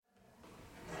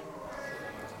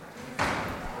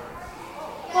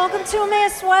Welcome to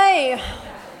Emmaus Way.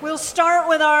 We'll start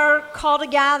with our call to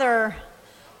gather,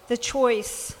 The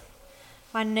Choice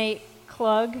by Nate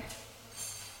Klug.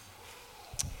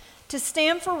 To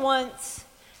stand for once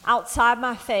outside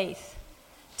my faith,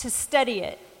 to steady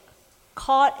it,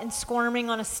 caught and squirming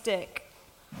on a stick,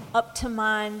 up to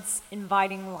mind's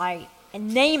inviting light,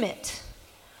 and name it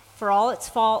for all its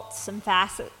faults and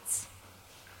facets,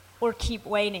 or keep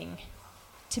waiting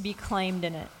to be claimed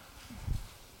in it.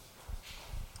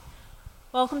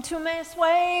 Welcome to Emmaus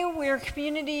Way. We're a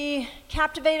community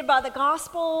captivated by the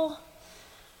gospel,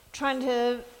 trying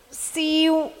to see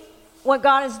what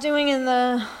God is doing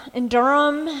in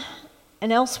Durham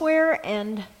and elsewhere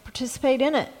and participate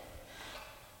in it.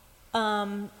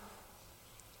 Our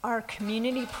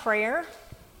community prayer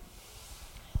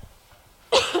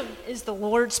is the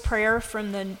Lord's Prayer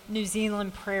from the New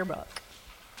Zealand Prayer Book.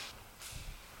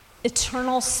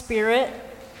 Eternal Spirit,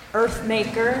 Earth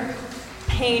Maker,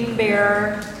 Pain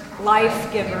Bearer,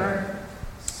 Life Giver,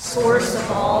 Source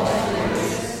of all that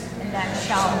is and that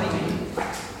shall be,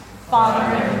 Father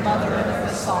and Mother of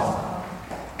us all,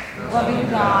 loving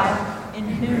God, in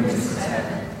whom is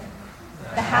heaven.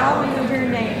 The hallowing of your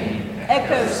name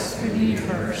echoes through the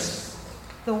universe.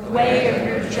 The way of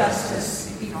your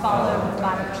justice be followed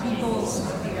by the peoples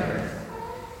of the earth.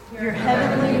 Your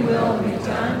heavenly will be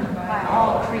done by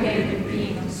all created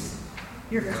beings.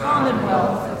 Your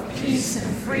commonwealth of peace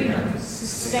and freedom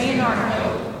sustain our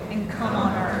hope and come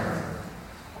on earth.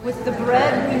 With the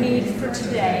bread we need for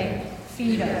today,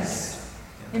 feed us.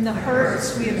 In the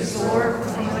hurts we absorb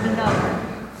from one another,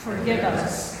 forgive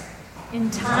us. In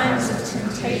times of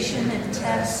temptation and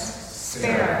test,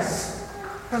 spare us.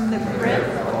 From the grip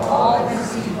of all that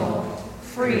is evil,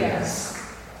 free us.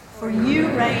 For you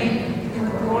reign in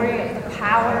the glory of the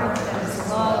power that is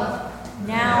love,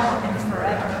 now and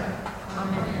forever.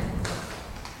 Amen.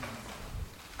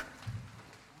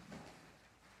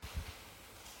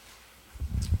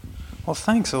 Well,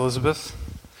 thanks, Elizabeth.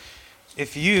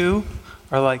 If you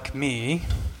are like me,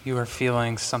 you are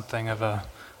feeling something of a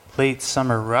late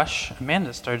summer rush.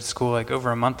 Amanda started school like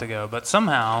over a month ago, but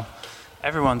somehow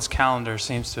everyone's calendar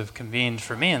seems to have convened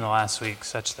for me in the last week,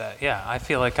 such that, I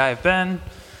feel like I've been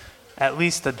at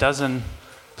least a dozen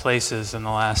places in the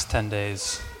last 10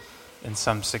 days in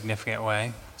some significant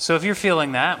way. So if you're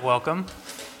feeling that, welcome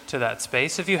to that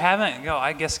space. If you haven't,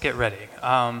 I guess get ready.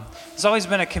 There's always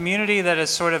been a community that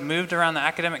has sort of moved around the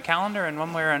academic calendar in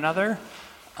one way or another.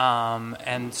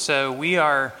 And so we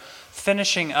are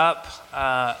finishing up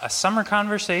a summer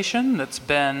conversation that's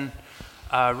been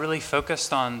really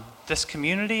focused on this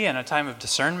community and a time of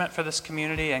discernment for this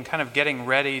community and kind of getting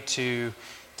ready to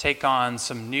take on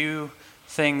some new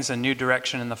things and new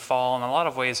direction in the fall. In a lot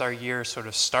of ways, our year sort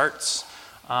of starts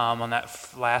on that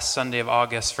last Sunday of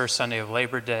August, first Sunday of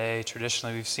Labor Day.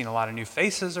 Traditionally, we've seen a lot of new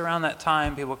faces around that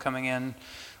time, people coming in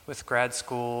with grad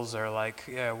schools or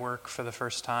work for the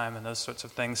first time and those sorts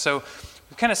of things. So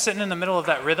we're kind of sitting in the middle of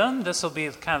that rhythm. This will be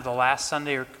kind of the last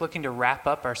Sunday. We're looking to wrap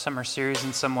up our summer series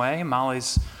in some way.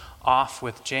 Molly's off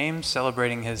with James,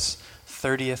 celebrating his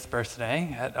 30th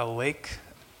birthday at a lake,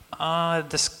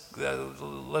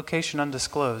 location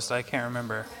undisclosed. I can't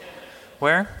remember.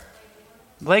 Where?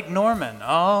 Lake Norman.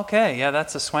 Oh, okay. Yeah,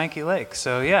 that's a swanky lake.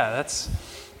 So that's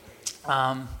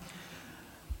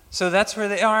where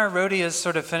they are. Rhody is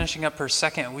sort of finishing up her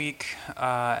second week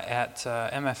at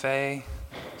MFA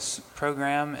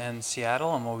program in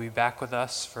Seattle, and will be back with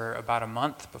us for about a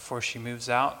month before she moves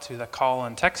out to the call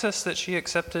in Texas that she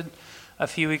accepted a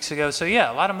few weeks ago. So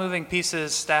a lot of moving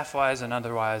pieces, staff-wise and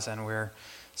otherwise, and we're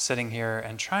sitting here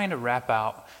and trying to wrap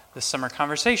out the summer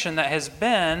conversation that has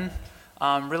been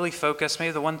really focused.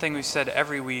 Maybe the one thing we've said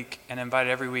every week and invited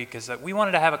every week is that we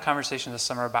wanted to have a conversation this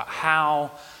summer about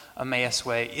how Emmaus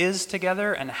Way is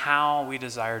together and how we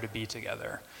desire to be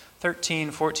together. 13,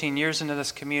 14 years into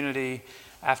this community,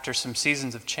 after some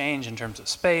seasons of change in terms of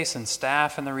space and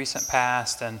staff in the recent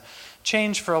past, and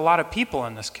change for a lot of people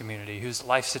in this community whose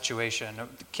life situation,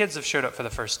 kids have showed up for the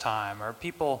first time, or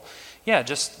people,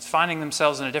 just finding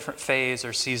themselves in a different phase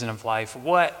or season of life.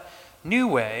 What new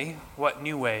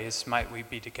ways might we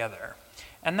be together?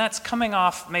 And that's coming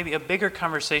off maybe a bigger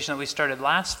conversation that we started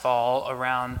last fall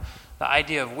around the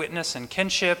idea of witness and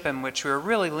kinship, in which we were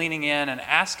really leaning in and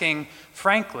asking,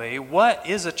 frankly, what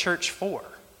is a church for?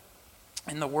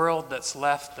 In the world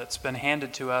that's been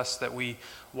handed to us, that we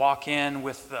walk in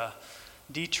with the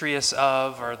detritus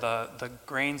of, or the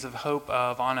grains of hope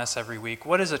of on us every week.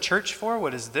 What is a church for?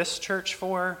 What is this church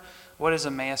for? What is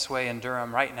Emmaus Way in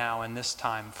Durham right now in this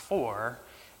time for?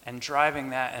 And driving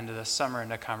that into the summer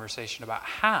into conversation about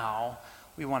how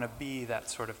we want to be that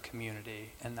sort of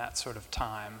community in that sort of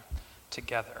time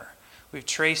together. We've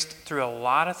traced through a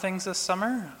lot of things this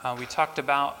summer. We talked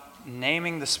about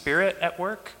naming the Spirit at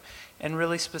work in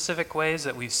really specific ways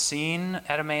that we've seen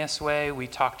at Emmaus Way. We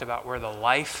talked about where the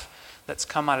life that's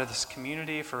come out of this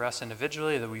community for us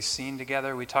individually that we've seen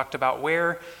together. We talked about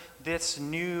where this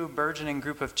new burgeoning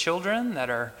group of children that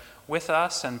are with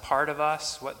us and part of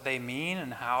us, what they mean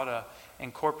and how to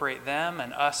incorporate them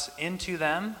and us into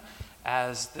them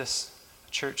as this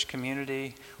church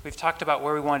community. We've talked about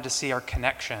where we wanted to see our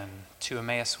connection to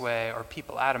Emmaus Way or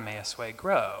people at Emmaus Way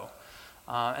grow.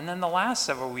 And then the last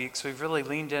several weeks, we've really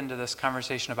leaned into this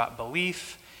conversation about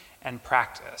belief and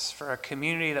practice for a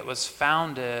community that was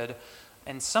founded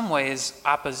in some ways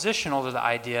oppositional to the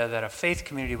idea that a faith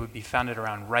community would be founded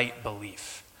around right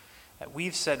belief. That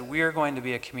we've said we're going to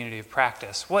be a community of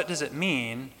practice. What does it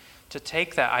mean to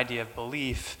take that idea of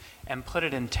belief and put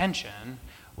it in tension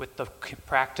with the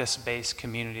practice-based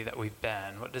community that we've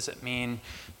been? What does it mean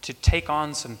to take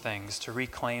on some things, to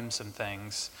reclaim some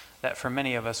things that for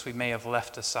many of us we may have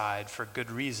left aside for good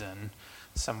reason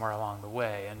somewhere along the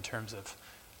way in terms of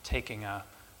taking a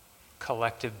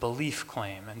collective belief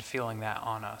claim and feeling that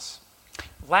on us.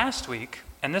 Last week,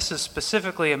 and this is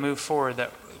specifically a move forward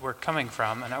that we're coming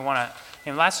from, and I want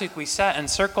to, last week we sat in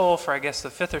circle for I guess the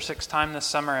 5th or 6th time this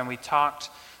summer, and we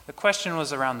talked. The question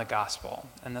was around the gospel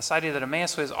and this idea that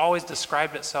Emmaus Way has always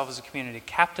described itself as a community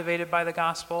captivated by the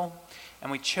gospel.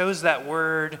 And we chose that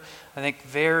word, I think,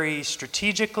 very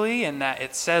strategically in that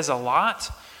it says a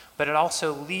lot, but it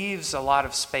also leaves a lot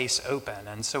of space open.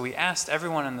 And so we asked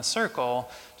everyone in the circle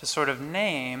to sort of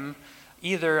name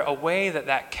either a way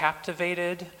that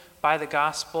captivated by the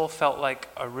gospel felt like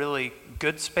a really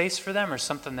good space for them, or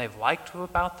something they've liked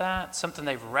about that, something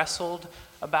they've wrestled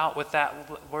about with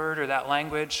that word or that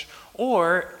language,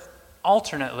 or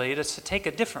alternately, just to take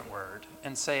a different word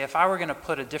and say, if I were going to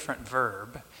put a different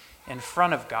verb in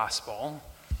front of gospel,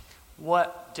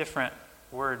 what different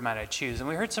word might I choose? And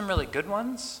we heard some really good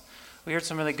ones. We heard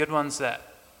some really good ones that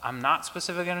I'm not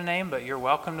specifically going to name, but you're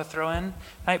welcome to throw in.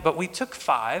 But we took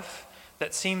 5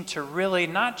 that seemed to really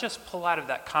not just pull out of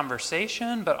that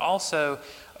conversation, but also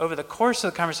over the course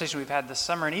of the conversation we've had this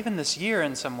summer and even this year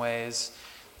in some ways,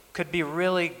 could be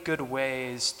really good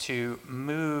ways to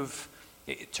move,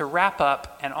 to wrap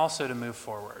up and also to move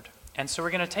forward. And so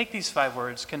we're going to take these 5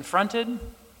 words: confronted,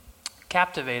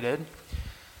 captivated,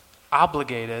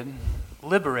 obligated,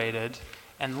 liberated,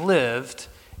 and lived,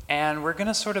 and we're going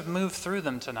to sort of move through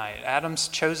them tonight. Adam's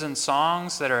chosen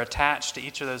songs that are attached to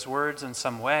each of those words in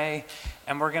some way,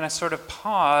 and we're going to sort of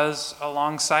pause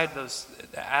alongside those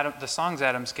the songs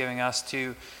Adam's giving us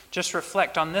to just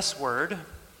reflect on this word,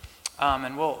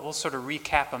 and we'll sort of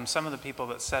recap them. Some of the people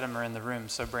that said them are in the room,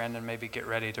 so Brandon, maybe get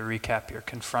ready to recap your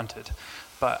confronted.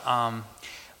 But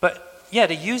yeah,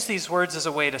 to use these words as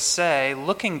a way to say,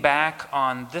 looking back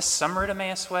on this summer at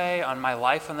Emmaus Way, on my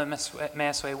life on the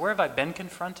Emmaus Way, where have I been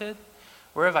confronted?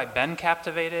 Where have I been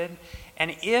captivated?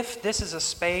 And if this is a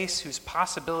space whose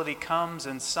possibility comes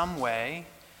in some way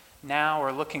now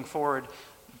or looking forward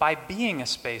by being a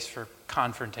space for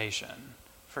confrontation,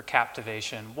 for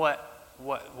captivation, what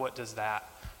does that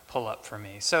pull up for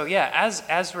me? So yeah,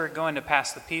 as we're going to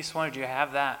pass the piece, wanted you to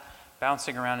have that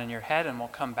bouncing around in your head, and we'll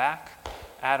come back.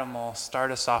 Adam will start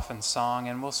us off in song,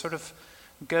 and we'll sort of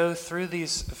go through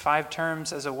these 5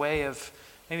 terms as a way of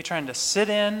maybe trying to sit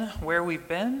in where we've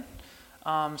been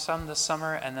some this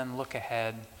summer, and then look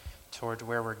ahead toward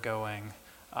where we're going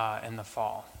in the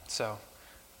fall. So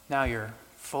now you're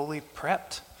fully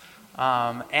prepped.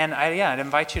 And I'd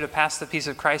invite you to pass the peace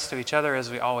of Christ to each other as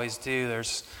we always do.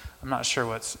 I'm not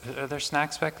sure are there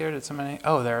snacks back there? Did somebody?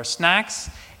 Oh, there are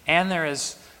snacks, and there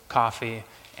is coffee,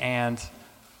 and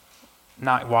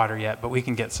not water yet, but we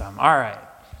can get some. All right.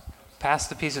 Pass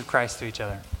the peace of Christ to each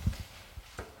other.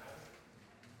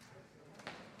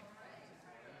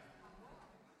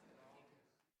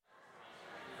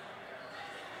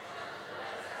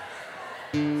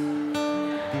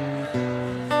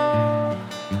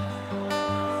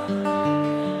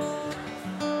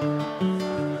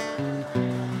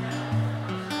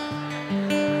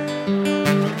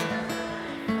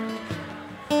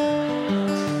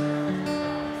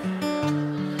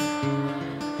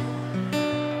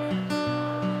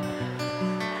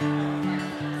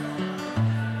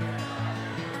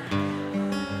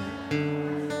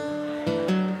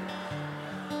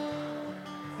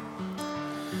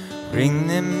 Ring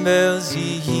them bells,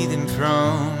 ye heathen,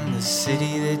 from the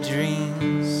city that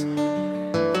dreams.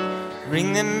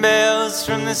 Ring them bells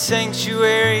from the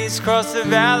sanctuaries, cross the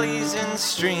valleys and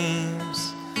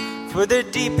streams. For they're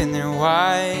deep and they're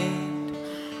wide,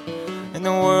 and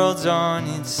the world's on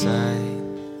its side.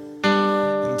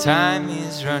 And Time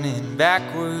is running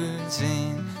backwards,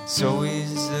 and so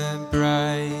is the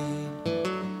bride.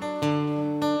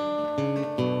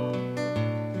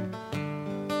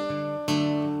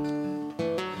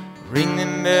 Ring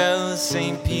them bells,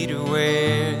 St. Peter,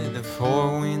 where the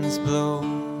four winds blow.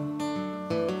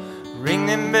 Ring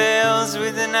them bells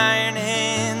with an iron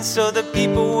hand, so the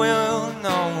people will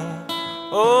know.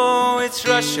 Oh, it's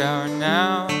rush hour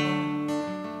now,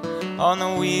 on the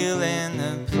wheel and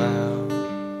the plow,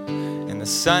 and the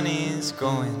sun is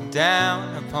going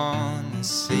down upon the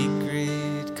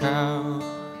sacred cow.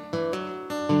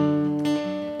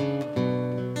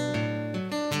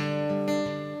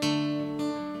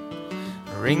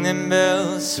 Ring them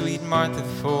bells, sweet Martha,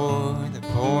 for the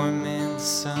poor man's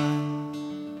son.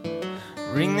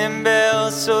 Ring them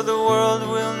bells so the world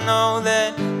will know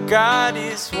that God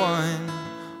is one.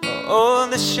 Oh,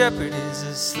 the shepherd is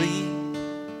asleep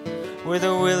where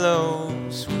the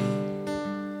willows weep,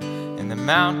 and the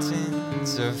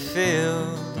mountains are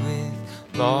filled with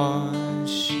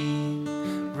lost sheep.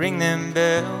 Ring them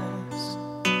bells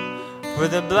for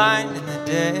the blind and the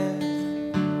deaf.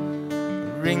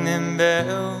 Ring them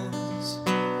bells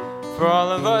for all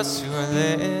of us who are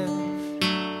left.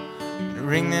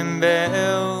 Ring them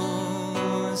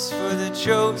bells for the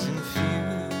chosen few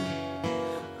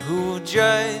who will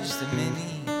judge the many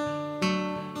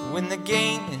when the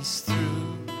game is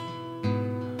through.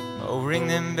 Oh, ring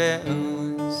them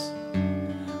bells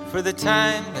for the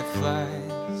time that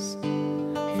flies,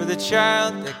 for the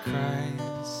child that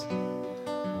cries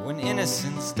when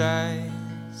innocence dies.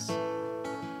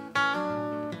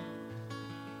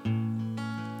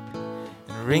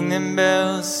 Ring them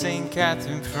bells, St.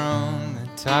 Catherine, from the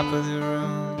top of the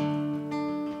room.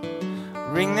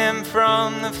 Ring them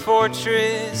from the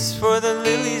fortress for the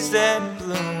lilies that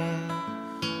bloom.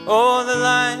 Oh, the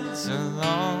lines are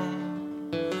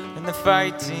long and the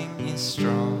fighting is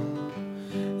strong,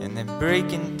 and they're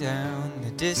breaking down the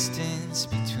distance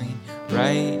between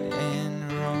right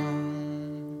and wrong.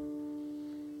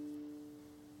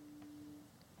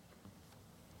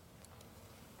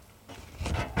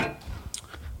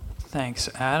 Thanks,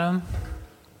 Adam.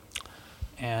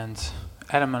 And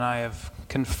Adam and I have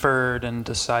conferred and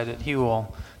decided he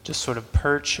will just sort of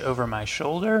perch over my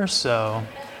shoulder. So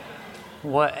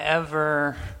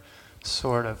whatever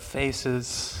sort of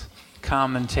faces,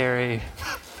 commentary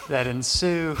that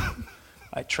ensue,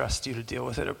 I trust you to deal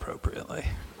with it appropriately.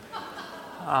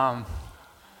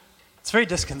 It's very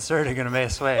disconcerting in a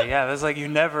nice way. Yeah, that's like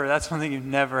that's one thing you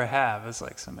never have. It's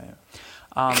like somebody.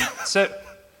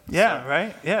 Yeah,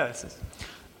 right? Yeah.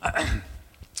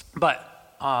 But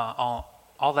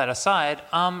all that aside,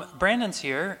 Brandon's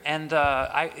here, and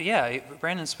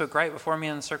Brandon spoke right before me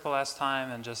in the circle last time,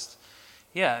 and just,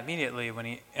 immediately when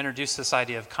he introduced this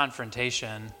idea of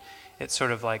confrontation, it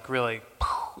sort of like really,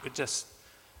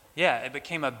 it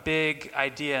became a big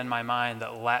idea in my mind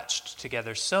that latched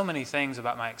together so many things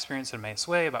about my experience in Emmaus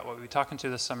Way, about what we were talking to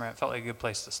this summer. It felt like a good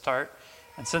place to start.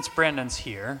 And since Brandon's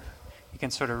here, you can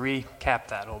sort of recap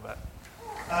that a little bit.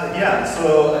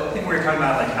 So I think we were talking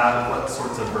about what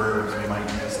sorts of verbs we might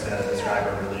use to describe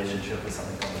a relationship with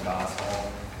something called the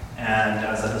gospel. And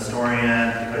as a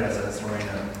historian, particularly as a historian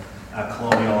of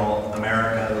colonial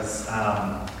Americas,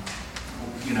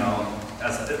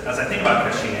 as I think about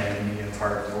Christianity, it's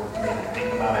hard for me to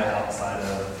think about it outside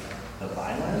of the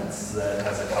violence that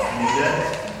has accompanied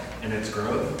it in its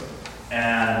growth.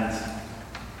 And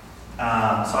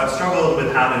so I've struggled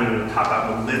with how to talk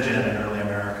about religion in early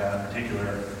America, in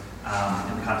particular,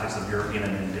 in the context of European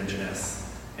and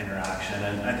indigenous interaction.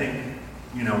 And I think,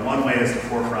 one way is to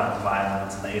forefront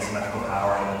violence and the asymmetrical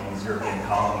power that these European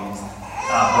colonies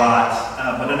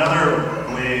brought. But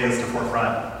another way is to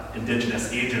forefront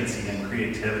indigenous agency and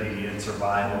creativity and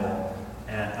survival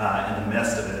and in the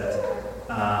midst of it.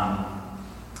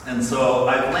 And so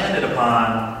I've landed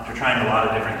upon, after trying a lot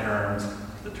of different terms,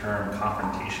 the term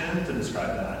confrontation to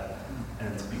describe that.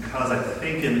 And it's because I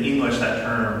think in English that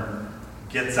term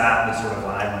gets at the sort of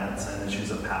violence and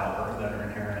issues of power that are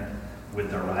inherent with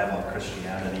the arrival of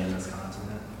Christianity in this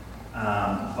continent.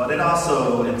 But it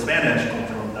also, in Spanish,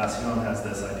 confrontación has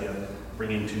this idea of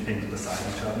bringing two things beside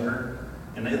each other.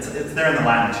 And it's there in the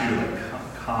Latin too,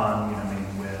 like con,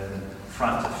 with, and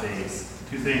front to face.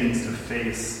 Two things to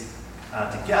face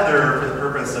together for the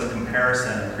purpose of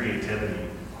comparison and creativity.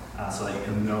 So that you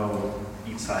can know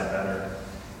each side better.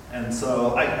 And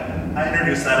so I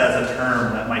introduced that as a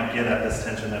term that might get at this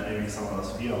tension that maybe some of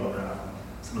us feel around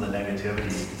some of the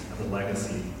negativity of the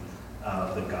legacy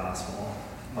of the gospel,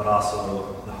 but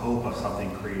also the hope of something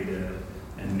creative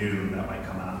and new that might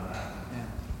come out of that. Yeah.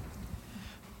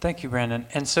 Thank you, Brandon.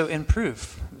 And so in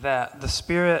proof that the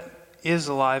Spirit is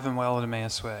alive and well at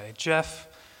Emmaus Way. Jeff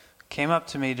came up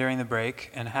to me during the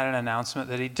break and had an announcement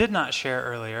that he did not share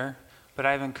earlier, but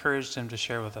I've encouraged him to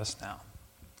share with us now.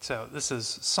 So this is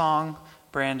Song,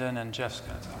 Brandon, and Jeff's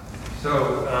going to talk.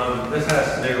 So this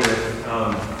has to do with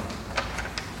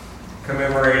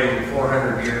commemorating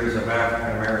 400 years of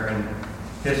African American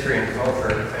history and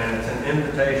culture, and it's an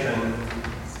invitation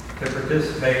to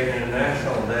participate in a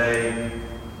national day,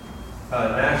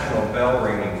 National Bell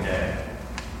Ringing Day.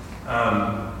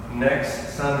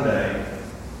 Next Sunday,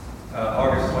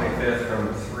 August 25th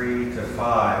from 3 to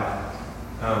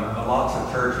 5, lots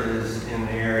of churches in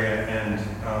the area, and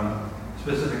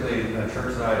specifically a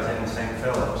church that I attend, St.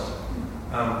 Philip's,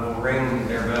 will ring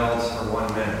their bells for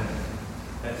 1 minute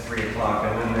at 3 o'clock,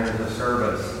 and then there's a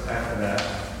service after that.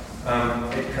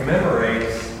 It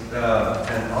commemorates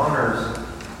and honors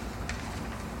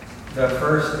the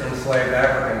first enslaved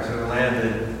Africans who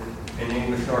landed in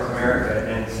English North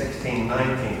America in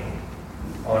 1619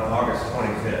 on August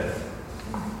 25th.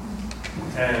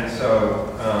 And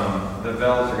so the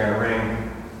bells are going to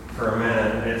ring for a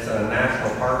minute. It's a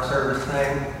National Park Service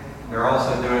thing. They're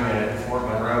also doing it at Fort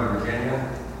Monroe, Virginia,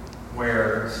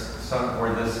 where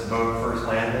this boat first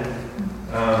landed.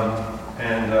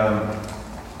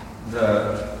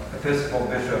 The Episcopal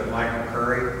Bishop Michael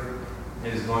Curry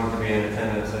is going to be in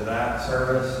attendance at that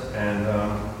service, and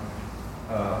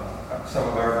some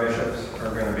of our bishops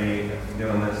are going to be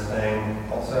doing this thing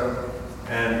also.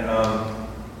 And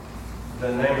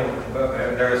the name of the book,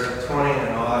 there's 20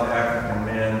 and odd African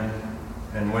men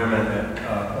and women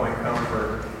at Point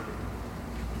Comfort,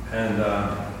 and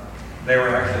they were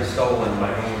actually stolen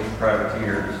by English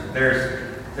privateers.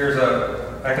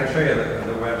 I can show you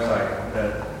the website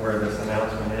where this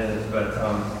announcement is, but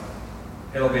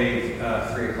it'll be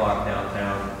 3 o'clock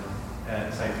downtown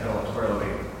at St. Philip's, where they'll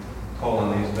be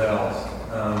tolling these bells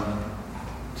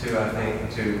to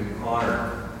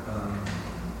honor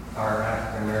our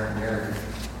African American heritage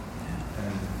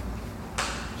and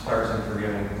start some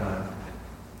forgiving time.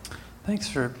 Thanks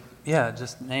for,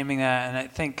 just naming that. And I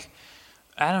think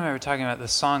Adam and I were talking about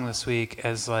this song this week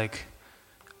as like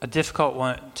a difficult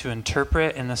one to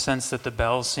interpret, in the sense that the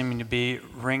bells seeming to be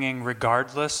ringing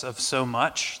regardless of so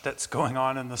much that's going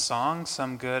on in the song,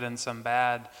 some good and some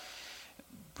bad.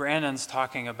 Brandon's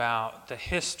talking about the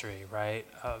history, right,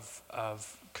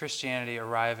 of Christianity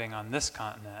arriving on this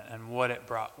continent and what it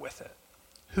brought with it,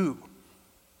 who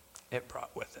it brought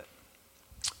with it.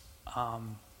 I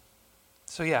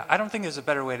don't think there's a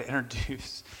better way to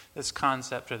introduce this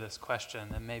concept or this question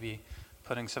than maybe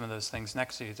putting some of those things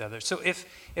next to each other. So if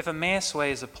Emmaus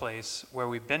Way is a place where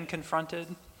we've been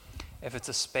confronted, if it's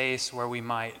a space where we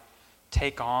might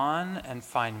take on and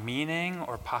find meaning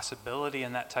or possibility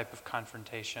in that type of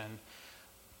confrontation,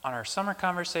 on our summer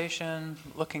conversation,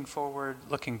 looking forward,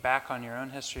 looking back on your own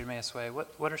history of Emmaus Way,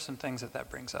 what are some things that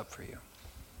brings up for you?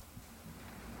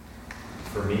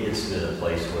 For me, it's been a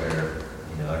place where,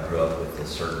 I grew up with a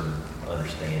certain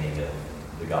understanding of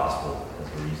the gospel,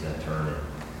 as we use that term.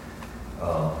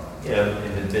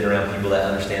 And been around people that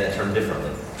understand that term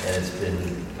differently. And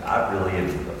I really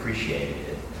have appreciated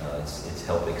it. It's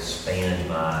helped expand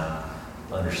my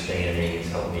understanding. It's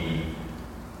helped me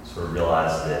sort of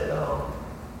realize that,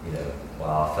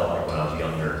 while I felt like when I was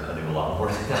younger, I knew a lot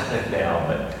more than I know now,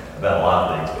 but about a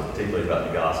lot of things, but particularly about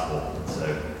the gospel. And so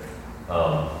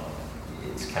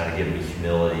it's kind of given me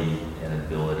humility and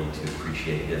ability to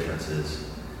appreciate differences.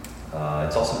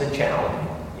 It's also been challenging.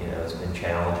 It's been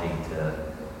challenging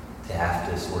to have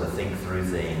to sort of think through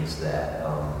things that,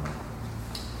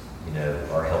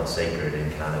 are held sacred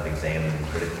and kind of examined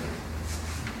critically.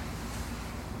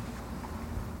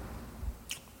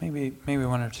 Maybe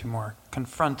one or two more.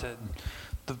 Confronted.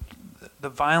 The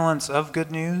violence of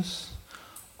good news,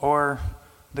 or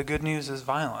the good news is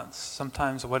violence.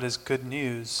 Sometimes what is good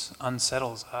news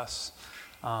unsettles us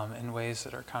in ways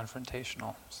that are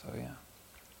confrontational. So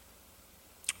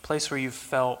place where you've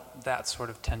felt that sort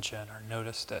of tension or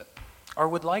noticed it, or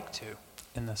would like to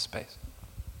in this space.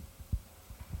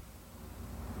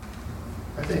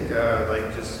 I think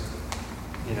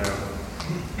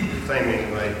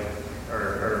claiming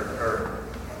or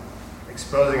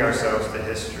exposing ourselves to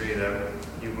history that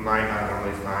you might not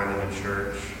normally find in a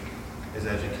church is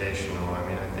educational.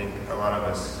 I think a lot of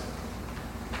us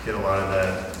get a lot of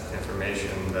that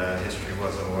information that history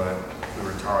wasn't what we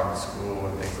were taught in school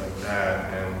and things like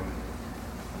that. And,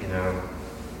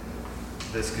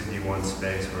 this could be one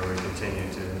space where we continue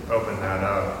to open that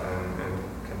up and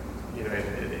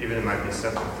even it might be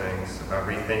simple things about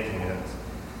rethinking it.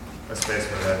 A space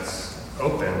where that's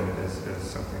open is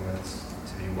something that's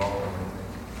to be welcome, I think.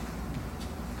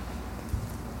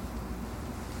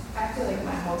 I feel like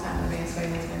my whole time living in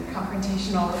Spain has been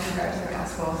confrontational with regard to the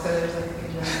gospel, so there's like a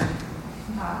vision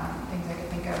things I could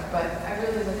think of. But I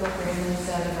really like what Brandon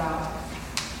said about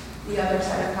the other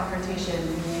side of confrontation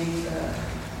being the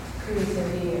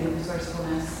creativity and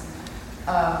resourcefulness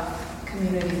of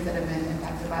communities that have been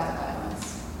impacted by the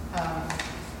violence.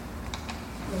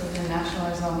 Religion,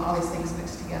 nationalism, all these things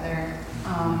mixed together.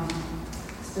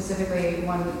 Specifically,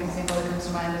 one example that comes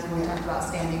to mind is when we talked about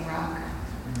Standing Rock,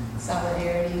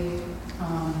 solidarity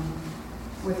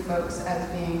with folks as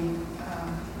being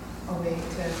a way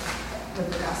to live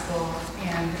the gospel,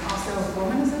 and also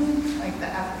womanism, like the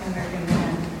African American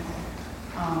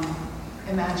woman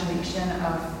imagination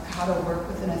of how to work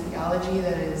within a theology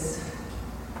that is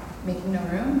making no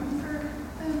room for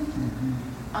them,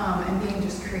 and being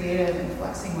just creative and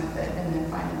flexing with it, and then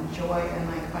finding joy and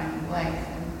like finding life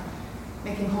and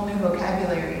making whole new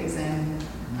vocabularies. And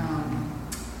I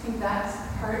think that's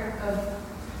part of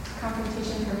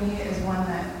confrontation for me, is one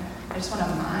that I just want to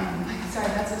mine. Like, sorry,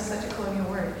 that's such a colonial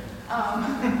word. I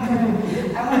want to be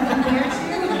near to.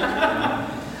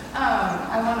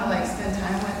 I want to like spend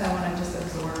time with. I want to just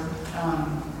absorb.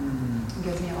 It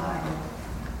gives me a lot of hope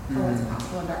for what's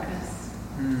possible in darkness.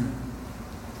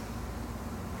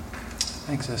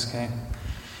 Thanks, SK.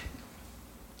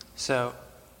 So,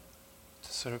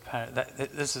 to sort of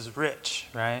this is rich,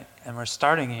 right? And we're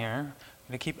starting here. I'm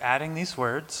going to keep adding these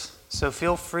words. So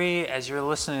feel free as you're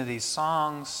listening to these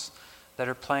songs that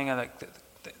are playing, like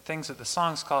things that the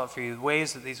songs call it for you,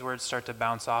 ways that these words start to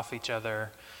bounce off each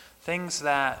other, things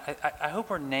that I hope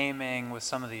we're naming with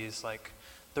some of these, like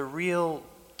the real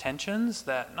tensions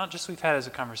that not just we've had as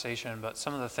a conversation, but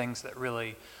some of the things that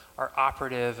really are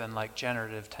operative and like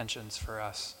generative tensions for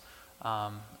us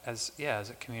as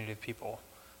a community of people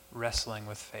wrestling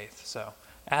with faith. So,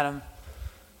 Adam,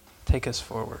 take us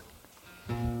forward.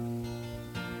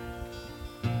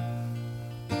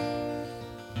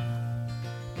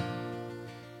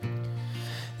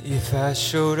 If I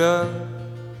showed up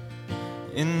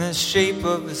in the shape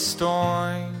of a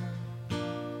storm,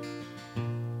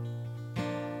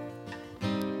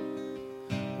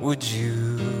 would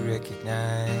you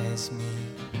recognize me?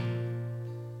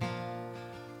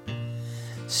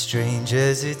 Strange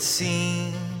as it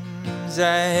seems,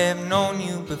 I have known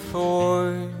you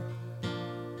before,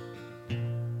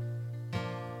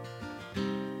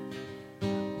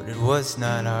 but it was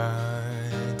not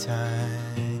our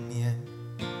time yet.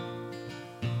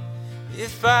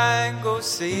 If I go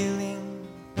sailing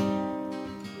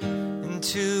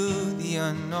into the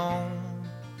unknown,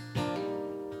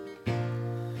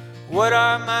 what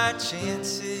are my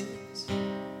chances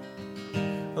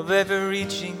of ever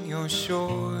reaching your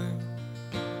shore?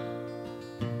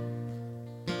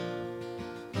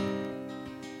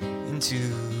 Into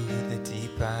the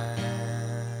deep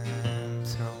I'm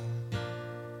thrown.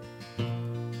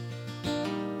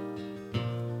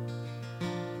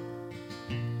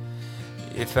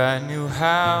 If I knew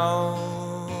how,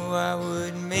 I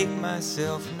would make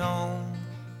myself known.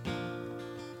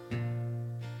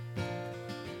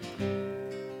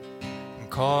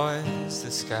 Cause the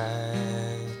sky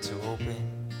to open.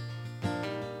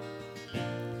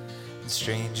 And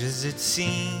strange as it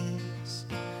seems,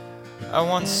 I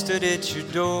once stood at your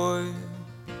door,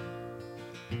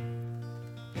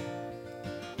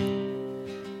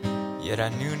 yet I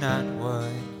knew not what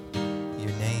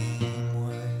your name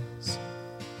was.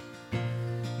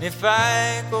 And if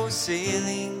I go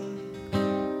sailing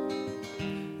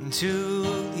into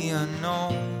the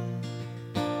unknown,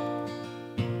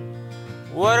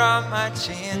 what are my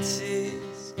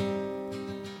chances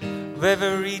of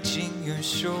ever reaching your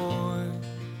shore?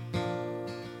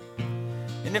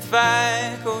 And if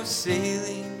I go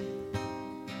sailing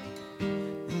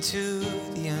into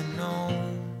the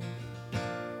unknown,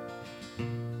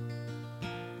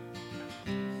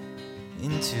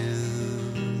 into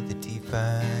the deep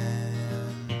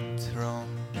I'm thrown.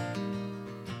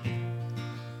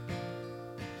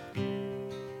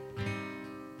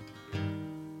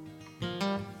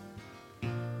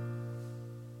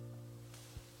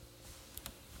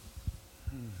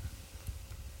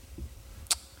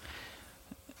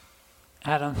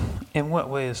 Adam, in what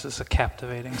way is this a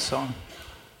captivating song?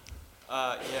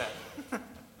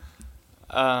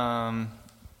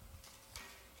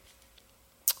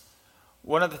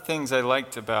 One of the things I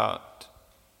liked about,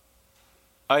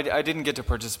 I didn't get to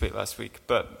participate last week,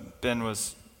 but Ben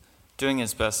was doing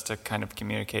his best to kind of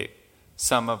communicate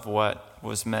some of what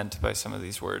was meant by some of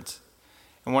these words.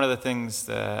 And one of the things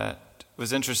that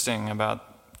was interesting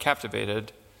about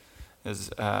Captivated is,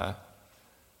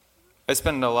 I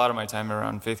spend a lot of my time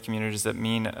around faith communities that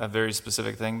mean a very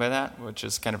specific thing by that, which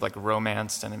is kind of like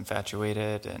romanced and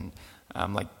infatuated and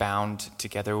like bound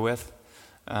together with.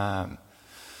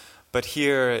 But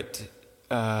here it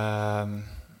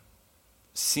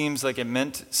seems like it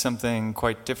meant something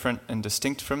quite different and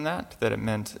distinct from that it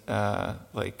meant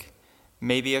like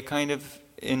maybe a kind of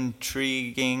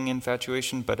intriguing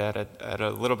infatuation, but at a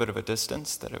little bit of a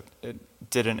distance, that it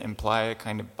didn't imply a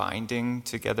kind of binding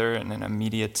together in an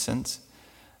immediate sense,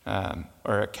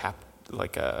 or a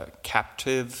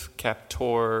captive,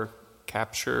 captor,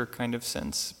 capture kind of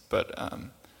sense. But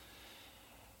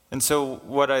and so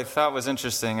what I thought was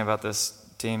interesting about this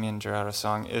Damien Jurado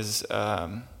song is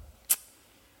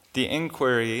the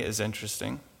inquiry is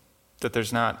interesting, that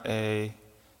there's not a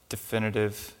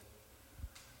definitive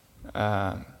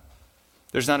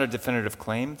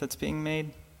claim that's being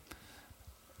made,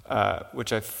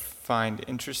 which I find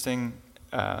interesting.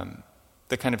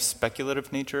 The kind of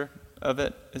speculative nature of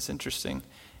it is interesting.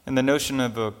 And the notion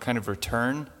of a kind of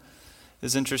return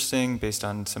is interesting based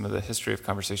on some of the history of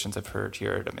conversations I've heard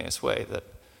here at Emmaus Way, that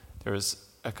there was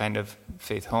a kind of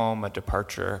faith home, a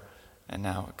departure, and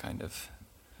now a kind of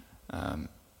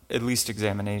at least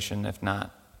examination, if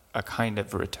not a kind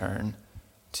of return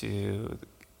to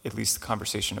at least the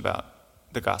conversation about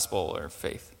the gospel or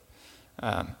faith.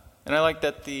 And I like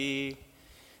that the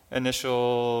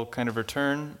initial kind of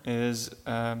return is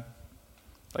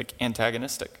like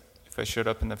antagonistic. If I showed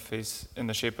up in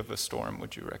the shape of a storm,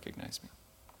 would you recognize me?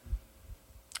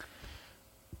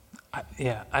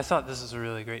 I thought this was a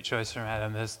really great choice from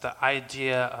Adam. Is the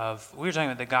idea of, we were talking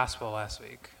about the gospel last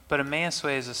week, but Emmaus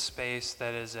Way is a space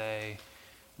that is a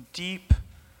deep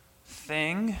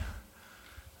thing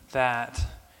that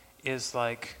is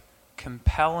like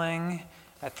compelling.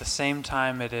 At the same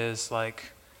time, it is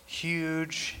like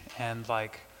huge and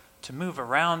like to move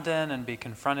around in and be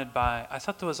confronted by. I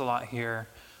thought there was a lot here.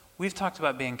 We've talked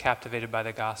about being captivated by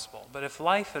the gospel, but if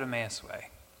life at Emmaus Way,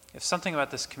 if something about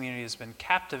this community has been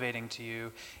captivating to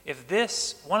you, if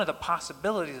this, one of the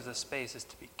possibilities of the space is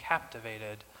to be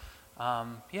captivated,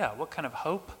 what kind of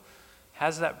hope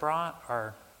has that brought,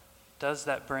 or does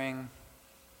that bring?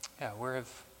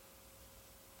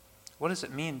 What does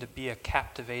it mean to be a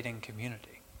captivating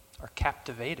community, or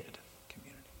captivated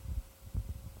community?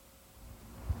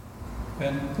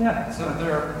 Ben? So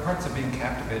there are parts of being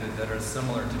captivated that are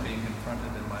similar to being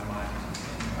confronted in my mind.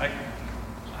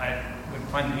 I would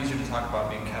find it easier to talk about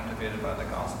being captivated by the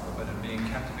gospel, but in being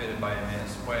captivated by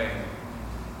Emmaus Way,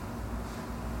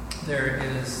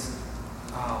 there's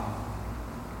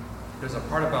a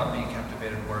part about being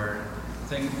captivated where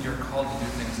you're called to do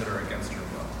things that are against your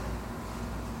will.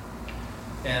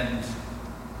 And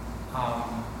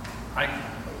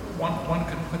one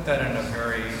could put that in a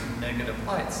very negative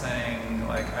light, saying,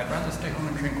 like, I'd rather stay home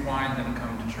and drink wine than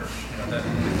come to church.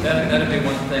 That'd be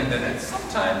one thing that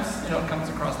sometimes, comes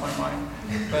across my mind.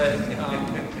 But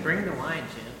bring the wine,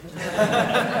 Jim. Just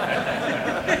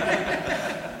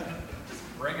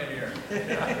bring it here.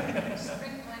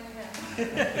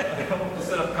 We'll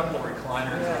set up a couple of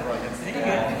recliners over against the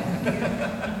wall.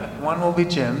 One will be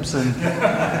Jim's.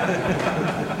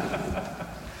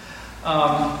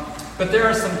 But there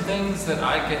are some things that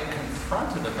I get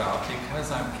confronted about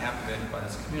because I'm captivated by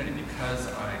this community, because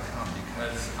I come,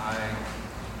 because I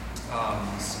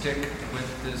stick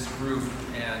with this group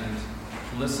and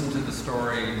listen to the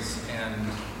stories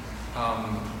and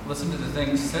listen to the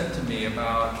things said to me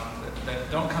about that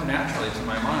don't come naturally to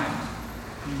my mind.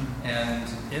 And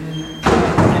in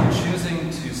choosing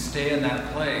to stay in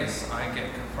that place, I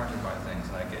get confronted by things,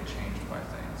 I get changed by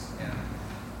things,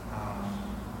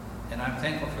 and I'm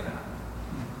thankful for that.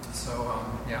 So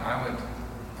I would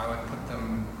put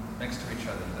them next to each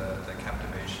other, the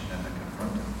captivation and the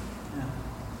confronting. Yeah.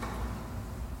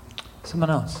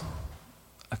 Someone else,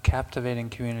 a captivating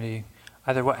community.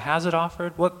 Either what has it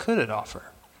offered, what could it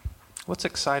offer? What's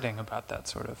exciting about that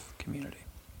sort of community?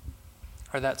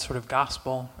 Or that sort of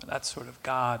gospel, or that sort of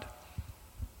God?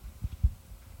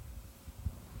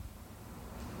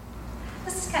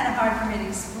 This is kind of hard for me to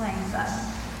explain, but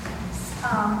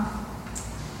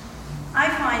I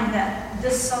find that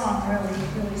this song really,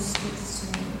 really speaks to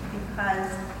me, because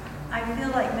I feel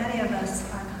like many of us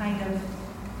are kind of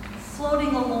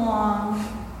floating along,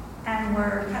 and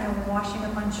we're kind of washing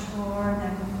up on shore, and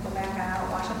then go back out,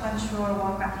 wash up on shore,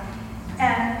 walk back.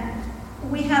 And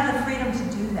we have the freedom to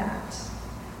do that.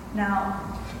 Now,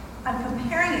 I'm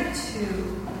comparing it to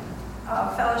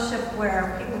a fellowship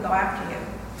where people go after you,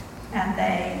 and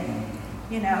they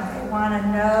want to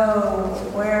know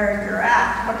where you're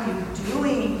at, what are you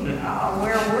doing,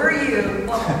 where were you,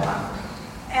 blah, blah, blah.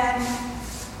 And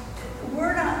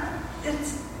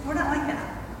we're not like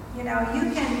that. You know,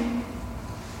 you can,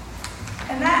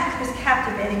 and that is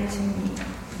captivating to me,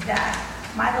 that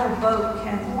my little boat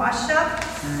can wash up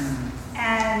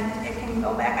and it can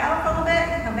go back out a little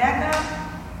bit, come back up,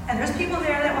 and there's people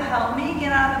there that will help me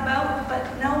get out of the boat, but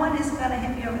no one is going to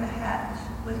hit me over the head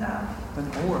with a... An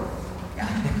oar.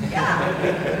 Yeah.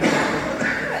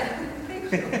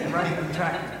 Good. Running the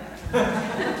track.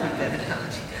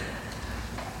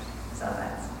 So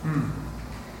that's...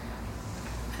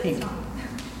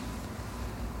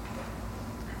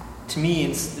 To me,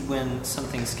 it's when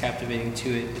something's captivating to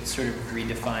it, it sort of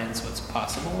redefines what's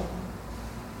possible.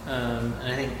 And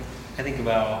I think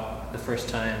about the first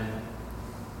time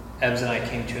Ebbs and I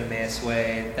came to Emmaus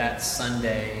Way. That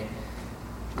Sunday,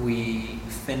 we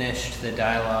finished the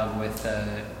dialogue with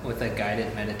a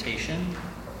guided meditation,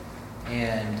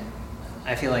 and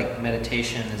I feel like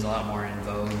meditation is a lot more in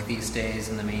vogue these days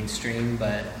in the mainstream.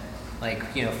 But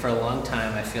for a long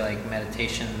time, I feel like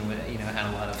meditation, had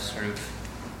a lot of sort of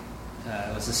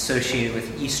was associated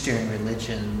with Eastern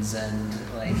religions, and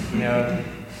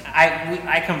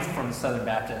I come from Southern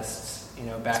Baptist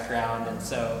background, and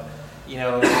so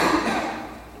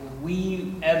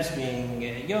Ebbs being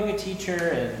a yoga teacher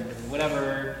and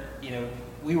whatever,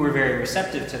 we were very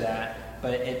receptive to that,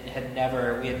 but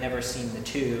we had never seen the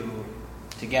two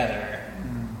together,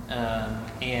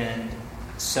 and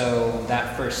so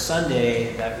that first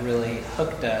Sunday that really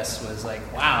hooked us was like,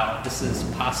 wow, this is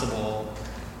possible.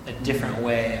 A different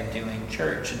way of doing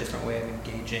church, a different way of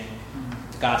engaging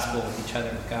the gospel with each other,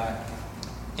 with God,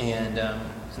 and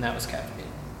that was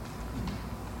captivating.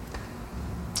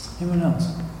 Anyone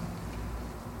else?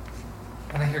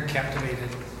 When I hear captivated,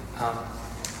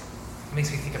 it makes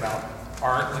me think about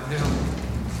art. Like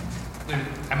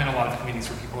I'm in a lot of communities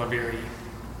where people are very,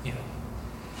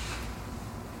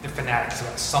 they're fanatics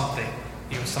about something.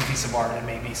 Some piece of art, and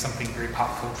maybe something very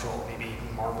pop cultural, maybe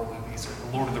Marvel movies or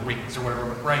The Lord of the Rings or whatever.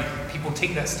 But right, people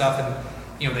take that stuff and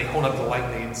they hold up the light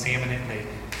and they examine it, and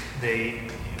they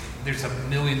there's a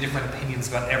million different opinions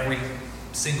about every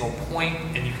single point,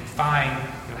 and you can find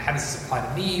how does this apply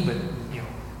to me? But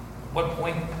what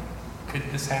point could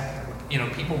this happen?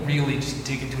 People really just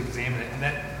dig into it, examine it, and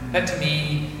that to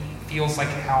me feels like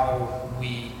how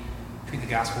we treat the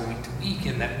gospel week to week,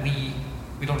 and that we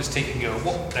don't just take it and go,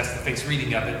 well, that's the face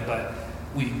reading of it, but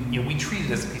we treat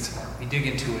it as a piece of art. We dig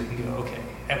into it and go, okay,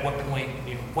 at what point,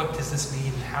 what does this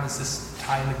mean? How does this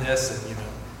tie into this? And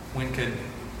when could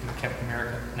Captain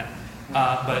America? No,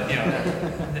 but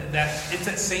that it's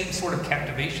that same sort of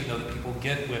captivation though that people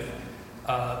get with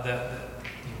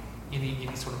any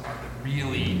sort of art that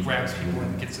really grabs people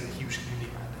and gets a huge community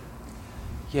around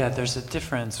it. Yeah, there's a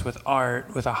difference with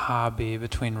art, with a hobby,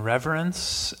 between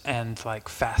reverence and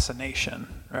fascination,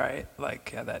 right?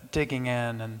 That digging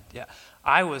in, and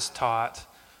I was taught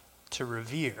to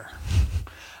revere.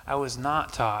 I was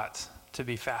not taught to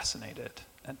be fascinated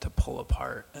and to pull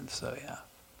apart. And so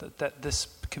that this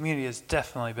community has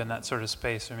definitely been that sort of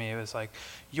space for me. It was like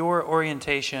your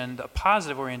orientation, the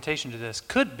positive orientation to this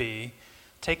could be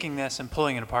taking this and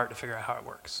pulling it apart to figure out how it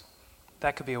works.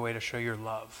 That could be a way to show your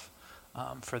love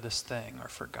for this thing or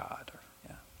for God.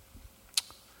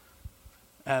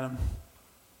 Adam,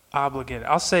 obligated.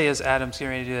 I'll say as Adam's getting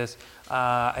ready to do this,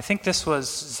 I think this was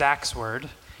Zach's word,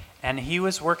 and he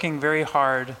was working very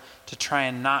hard to try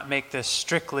and not make this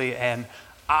strictly an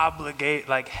obligate,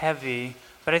 heavy,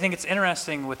 but I think it's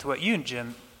interesting with what you,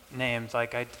 Jim, named,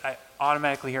 I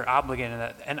automatically hear obligated in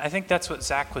that, and I think that's what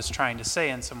Zach was trying to say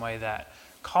in some way, that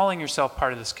calling yourself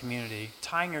part of this community,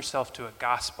 tying yourself to a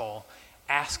gospel,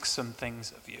 asks some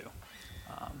things of you.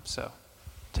 So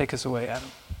take us away,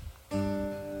 Adam.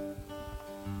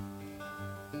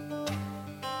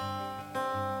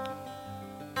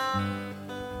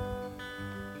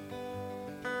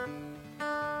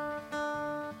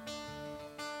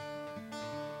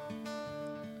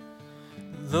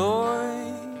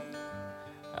 Lord,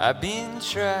 I've been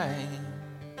trying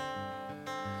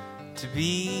to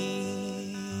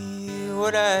be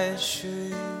what I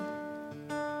should.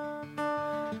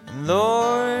 And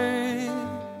Lord,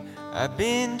 I've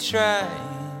been trying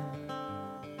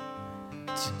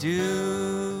to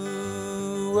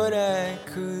do what I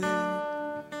could.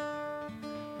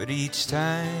 But each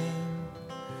time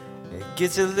it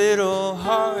gets a little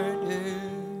harder.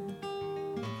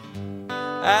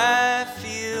 I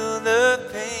feel the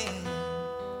pain,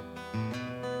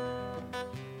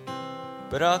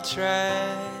 but I'll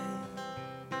try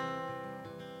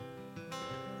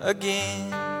again.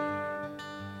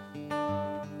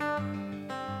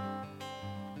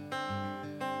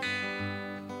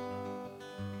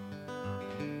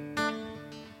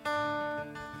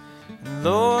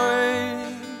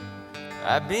 Lord,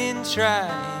 been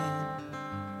trying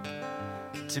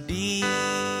to be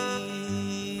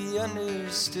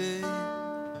understood.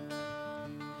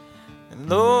 And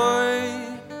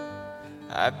Lord,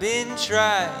 I've been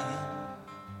trying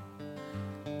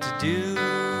to do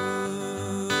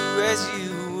as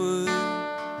you would,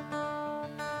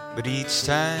 but each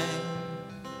time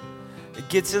it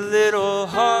gets a little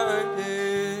harder,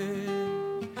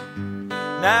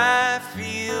 and I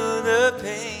feel the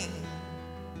pain,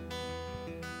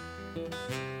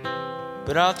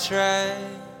 but I'll try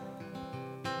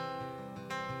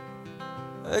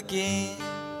again.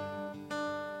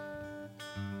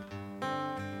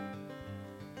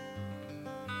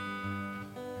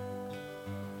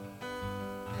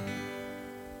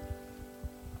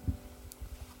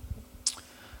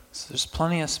 So there's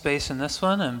plenty of space in this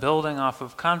one, and building off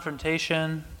of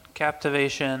confrontation,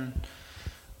 captivation,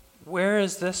 where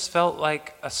has this felt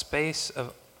like a space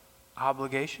of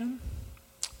obligation?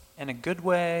 In a good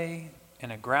way, in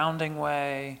a grounding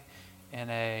way, in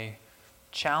a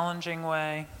challenging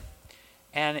way?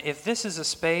 And if this is a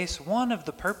space, one of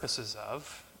the purposes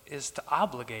of is to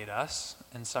obligate us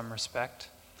in some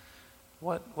respect,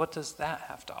 what does that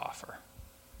have to offer?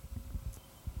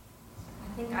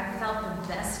 I think I felt the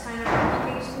best kind of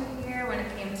obligation here when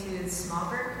it came to small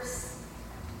groups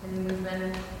and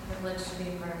movement, privileged to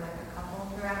be part of like a couple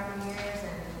throughout the years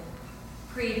and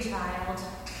pre-child.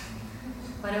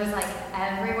 But it was like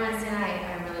every Wednesday night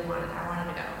I wanted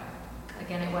to go.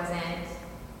 Again, I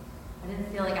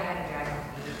didn't feel like I had to drag my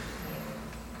feet.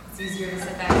 It's easier to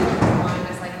sit back and drink wine.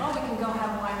 It's like, oh, we can go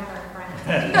have wine with our friends.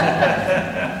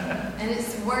 And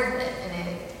it's worth it, and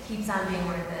it keeps on being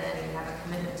worth it, and you have a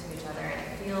commitment to each other, and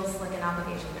it feels like an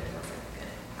obligation, but it feels like a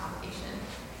good obligation.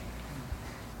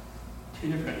 Two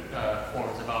different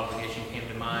forms of obligation came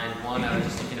to mind. One, I was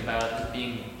just thinking about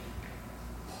being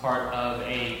part of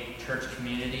a church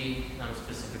community,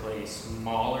 specifically a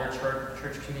smaller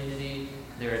church community.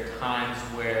 There are times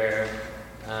where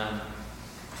I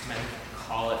might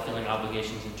call it feeling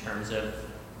obligations in terms of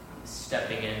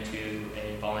stepping into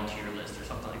a volunteer list or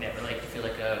something like that. Where like you feel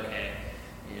like, okay,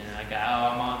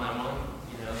 I'm on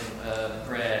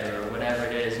bread or whatever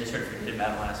it is. You sort of forget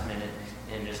about it last minute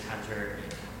and just kind of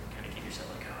give yourself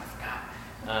like, oh, I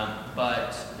forgot.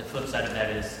 But the flip side of that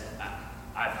is,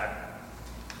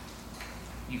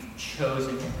 you've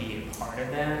chosen to be a part of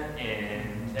that,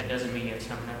 and that doesn't mean you have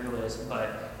something on your list,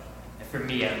 but for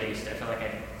me at least, I feel like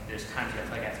there's times where I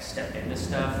feel like I have to step into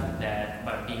stuff that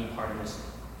by being part of this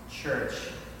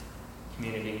church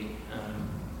community,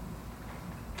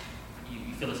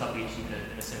 you feel this obligation to,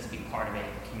 in a sense, be part of a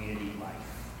community life.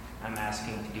 I'm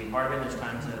asking to be a part of it. There's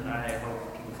times that I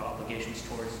hope people feel obligations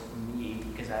towards me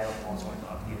because I also want to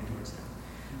obligate towards them.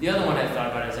 The other one I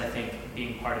thought about is I think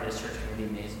being part of this church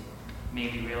community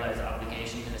made me realize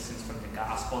obligations in a sense from the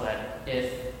gospel, that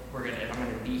if I'm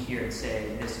gonna be here and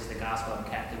say this is the gospel I'm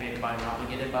captivated by and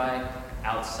obligated by,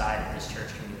 outside of this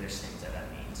church community, there's things that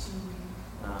means.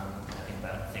 I think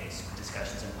about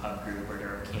discussions in pub group or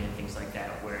Durham Can, things like that,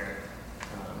 where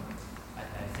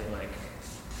I feel like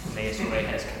Emmaus Way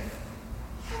has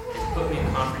put me in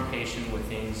confrontation with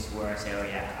things where I say, oh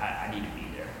yeah, I need to be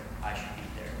there. I should be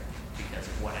there because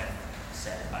of what I've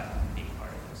said by being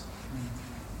part of this.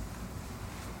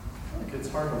 Like it's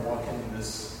hard to walk into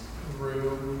this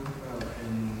room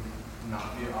and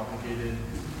not be obligated,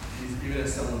 even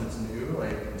as someone that's new,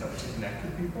 like to connect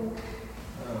with people.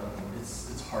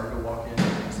 It's hard to walk in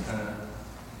and just kind of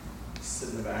sit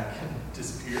in the back and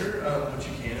disappear, which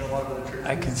you can in a lot of other churches.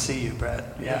 I can see you,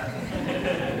 Brett. Yeah.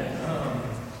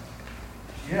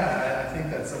 I think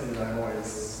that's something that I've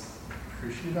always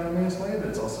appreciated about Emmaus Way, but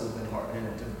it's also been hard in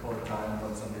a difficult time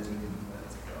on Sundays when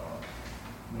it's like, oh,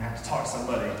 I'm gonna have to talk to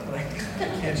somebody. Like,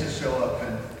 I can't just show up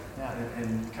and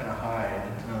kind of hide.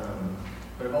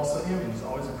 But I've also, just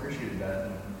always appreciated that.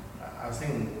 And I was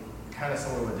thinking kind of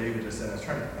similar to what David just said. I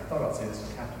thought about saying this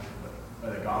was captivated by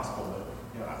the gospel,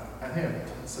 but I think I've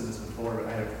said this before, but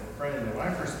I had a friend, and when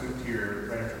I first moved here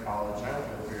right after college, I went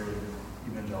to a fairly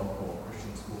evangelical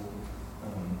Christian school.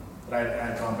 But I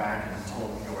had gone back and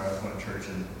told where I was going to church,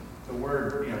 and the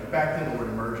word, back then the word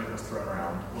emergent was thrown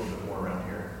around a little bit more around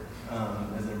here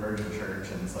as an emergent church,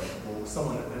 and it's like, well,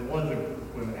 one of the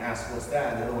women asked, "What's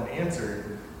that?" And the other one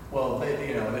answered, "Well,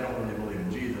 they don't really believe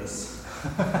in Jesus."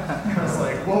 I was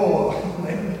like, "Whoa!"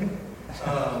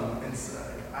 And so,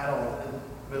 I don't.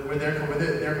 But where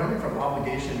they're coming from,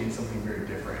 obligation means something very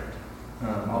different.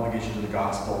 Obligation to the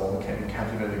gospel,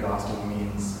 captivating the gospel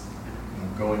means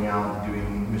going out and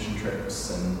doing mission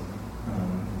trips and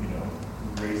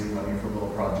raising money for little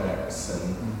projects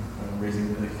and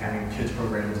having kids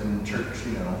programs in church.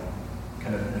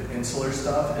 kind of the insular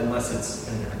stuff unless it's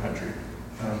in a different country.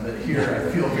 But here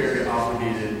I feel very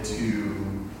obligated to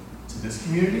this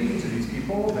community, to these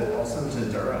people, but also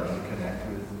to Durham to connect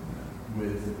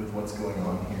with what's going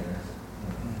on here.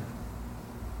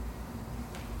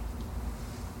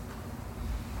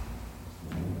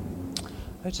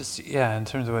 In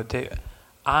terms of what Dave,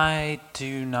 I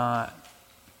do not,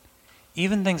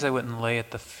 even things I wouldn't lay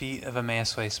at the feet of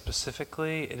Emmaus Way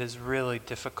specifically, it is really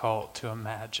difficult to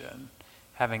imagine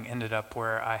having ended up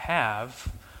where I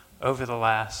have over the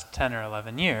last 10 or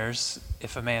 11 years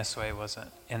if Emmaus Way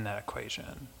wasn't in that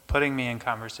equation. Putting me in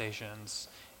conversations,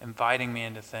 inviting me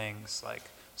into things, like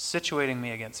situating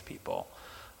me against people.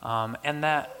 And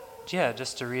that,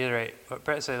 just to reiterate what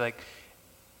Brett said, like,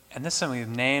 and this is something we've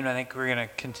named, I think we're going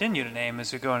to continue to name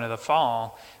as we go into the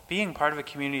fall, being part of a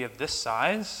community of this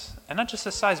size, and not just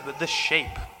this size, but this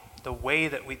shape, the way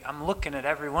that I'm looking at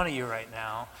every one of you right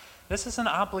now, this is an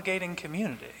obligating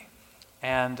community.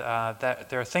 And that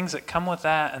there are things that come with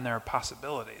that, and there are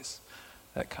possibilities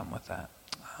that come with that.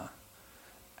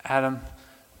 Adam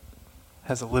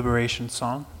has a liberation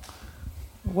song.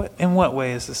 In what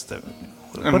way is this?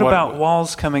 What about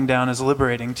walls coming down is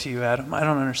liberating to you, Adam? I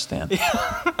don't understand.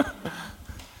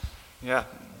 Yeah.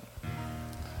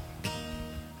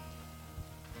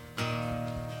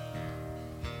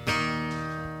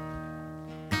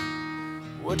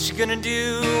 What you gonna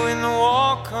do when the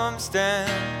wall comes down?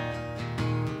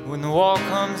 When the wall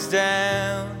comes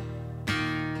down,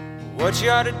 what you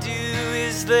ought to do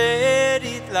is let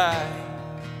it lie,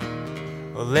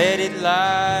 or let it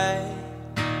lie.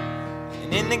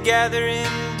 And in the gathering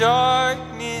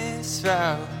darkness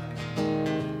vow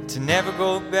to never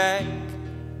go back.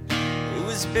 It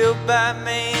was built by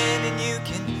man and you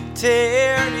can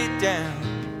tear it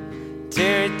down.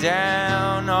 Tear it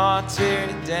down, oh tear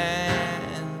it down.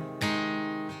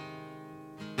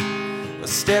 Well,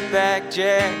 step back,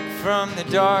 Jack, from the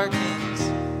darkness.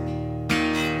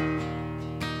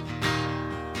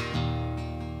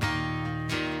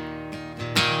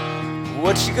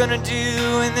 What you gonna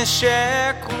do when the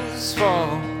shackles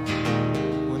fall?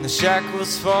 When the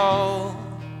shackles fall,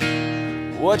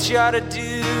 what you ought to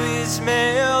do is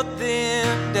melt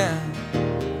them down,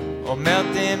 or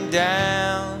melt them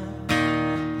down,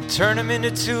 turn them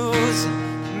into tools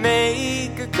and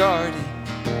make a garden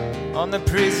on the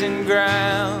prison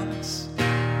grounds,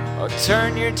 or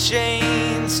turn your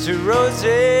chains to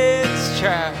roses,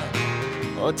 child,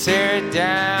 or tear it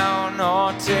down,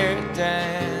 or tear it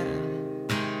down.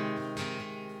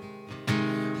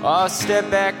 Oh,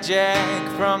 step back, Jack,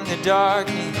 from the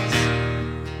darkness.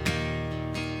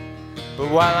 But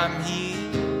while I'm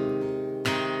here,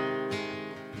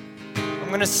 I'm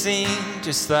gonna sing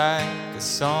just like a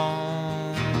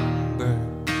songbird.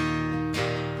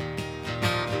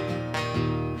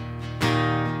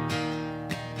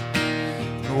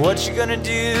 What you gonna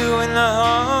do when the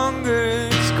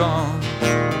hunger's gone?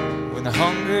 When the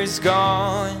hunger's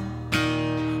gone,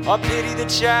 oh, pity the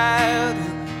child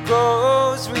who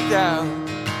goes without,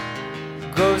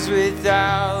 goes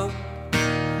without.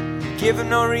 Give him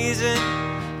no reason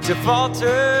to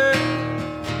falter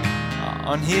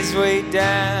on his way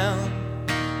down.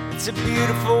 It's a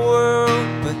beautiful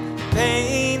world, but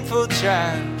painful,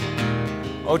 child.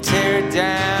 Oh, tear it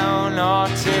down, oh,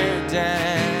 tear it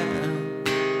down.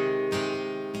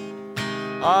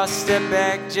 Oh, step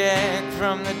back, Jack,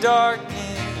 from the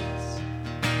darkness.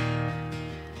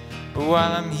 But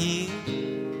while I'm here,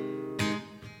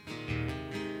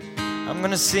 I'm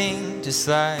gonna sing just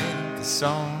like a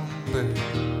songbird.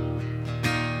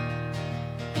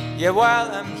 Yeah,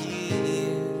 while I'm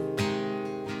here,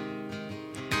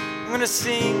 I'm gonna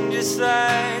sing just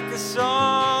like a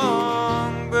songbird.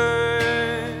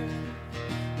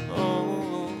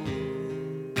 Oh.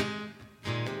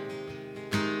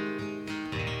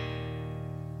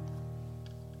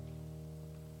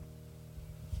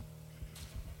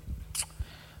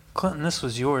 Clinton, this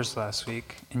was yours last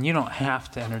week, and you don't have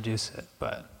to introduce it,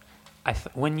 but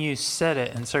when you said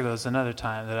it in circles another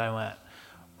time that I went,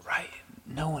 right,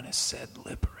 no one has said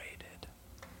liberated.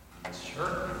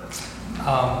 Sure.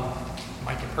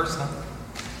 Might get personal.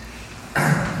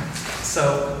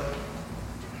 So,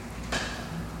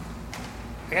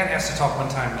 I got asked to talk one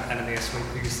time at Emmaus Way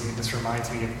previously. This reminds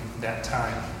me of that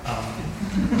time.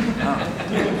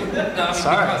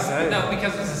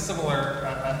 Because it's a similar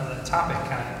topic,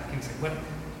 kind of.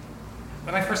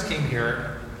 When I first came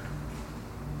here,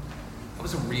 I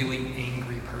was a really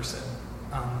angry person.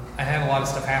 I had a lot of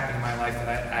stuff happen in my life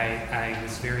that I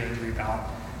was very angry about.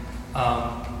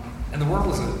 And the world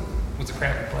was a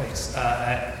crappy place.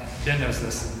 Ben knows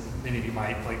this. many of you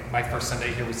might, like my first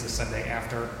Sunday here was the Sunday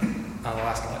after the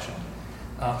last election.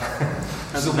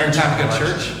 It was a weird time to go to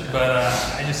church, but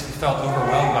I just felt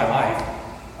overwhelmed by life.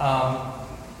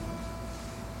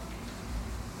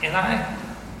 And I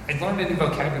learned a new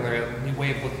vocabulary, a new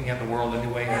way of looking at the world, a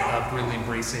new way of really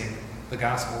embracing the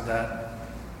gospel that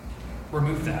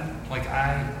removed that. Like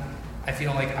I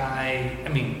feel like I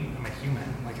mean, I'm a human,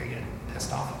 like I get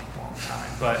pissed off at people all the time,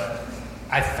 but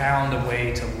I found a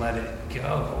way to let it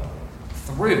go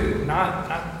through, not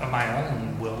of my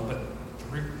own will, but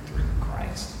through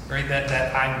Christ, right?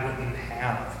 That I wouldn't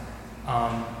have.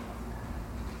 I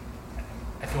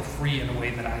feel free in a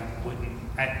way that I wouldn't.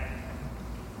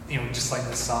 Just like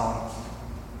this song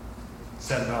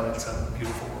said about it's a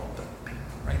beautiful world, but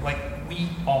painful, right? Like we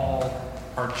all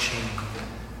are chained.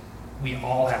 We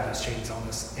all have those chains on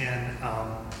us, and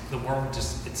the world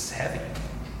it's heavy.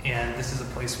 And this is a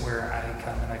place where I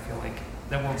come and I feel like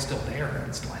that world's still there and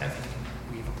it's still heavy.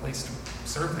 We have a place to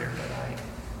serve there, but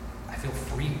I feel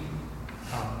free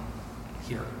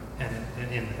here and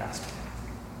in the gospel.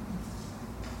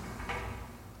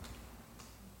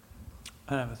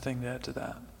 I don't have a thing to add to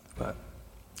that, but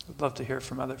I'd love to hear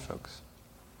from other folks.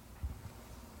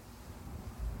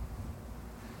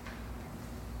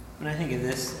 When I think of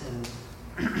this, and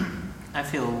I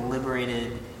feel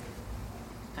liberated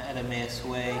at Emmaus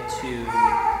Way to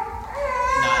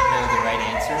not know the right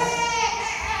answer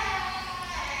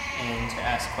and to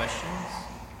ask questions.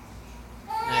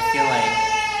 And I feel like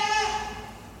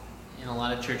in a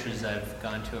lot of churches I've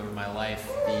gone to over my life,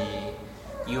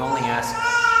 you only ask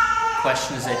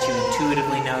questions that you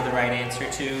intuitively know the right answer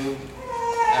to,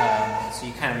 so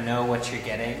you kind of know what you're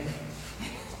getting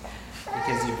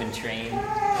because you've been trained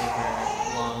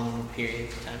over long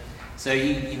periods of time. So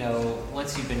you know,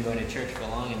 once you've been going to church for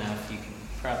long enough, you can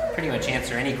pretty much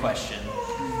answer any question,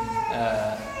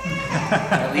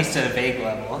 at least at a vague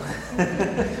level.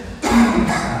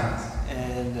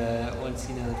 And once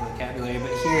you know the vocabulary,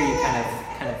 but here you kind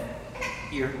of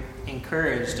you're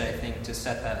encouraged, I think, to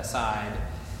set that aside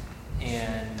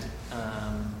and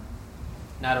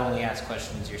not only ask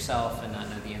questions yourself and not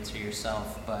know the answer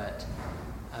yourself, but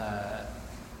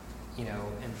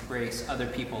embrace other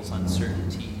people's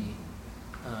uncertainty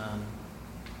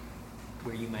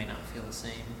where you might not feel the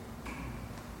same.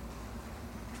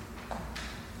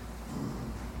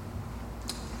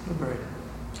 Liberated.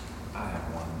 I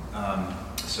have one.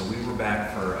 So we were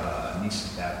back for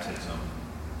niece's baptism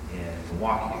in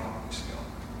Milwaukee a couple weeks ago,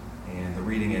 and the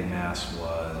reading in Mass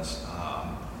was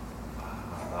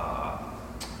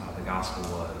the gospel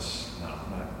was I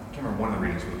can't remember, one of the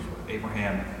readings was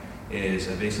Abraham is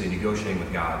basically negotiating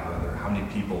with God whether how many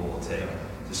people will take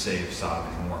to save Sodom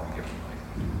and Gomorrah. We give them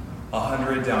like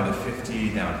 100 down to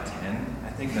 50 down to 10, I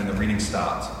think. And then the reading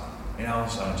stopped, and I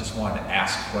just wanted to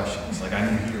ask questions. Like I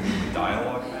knew he would the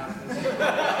dialogue about this.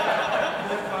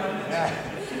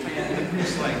 And he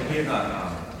just like he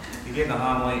gave the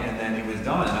homily, and then he was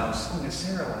done. And I was looking at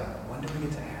Sarah like, when do we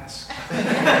get to ask?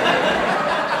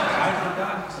 I'd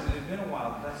forgotten because it had been a while.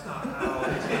 But that's not how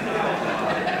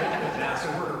Mass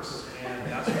works, and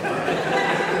that's what.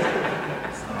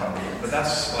 But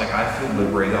that's like I feel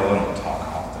liberated. Although I don't talk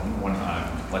often. One time,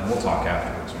 like we'll talk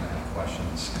afterwards when I have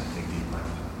questions and dig deeper.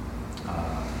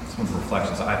 Some of the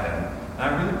reflections I've had, and I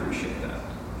really appreciate that.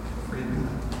 Feel free to do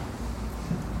that.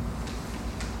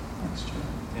 Thanks, Joe.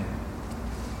 Yeah.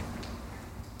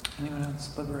 Anyone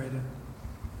else liberated?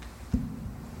 I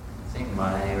think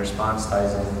my response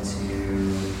ties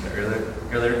into the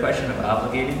earlier question of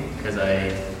obligating, because I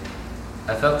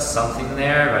felt something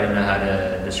there, but I didn't know how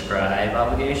to describe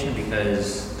obligation,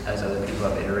 because as other people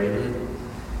have iterated,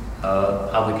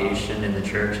 obligation in the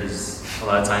church has a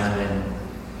lot of times been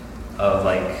of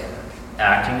like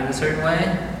acting in a certain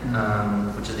way,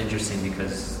 which is interesting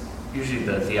because usually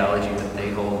the theology that they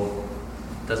hold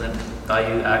doesn't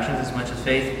value actions as much as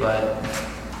faith, but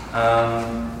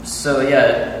so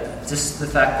yeah, just the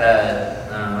fact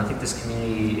that I think this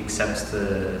community accepts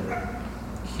the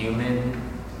human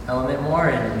element more,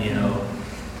 and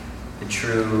the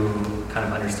true kind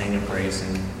of understanding of grace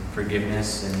and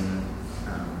forgiveness, and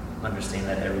understanding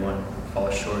that everyone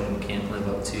falls short and can't live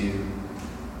up to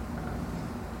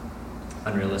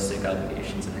unrealistic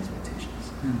obligations and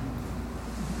expectations.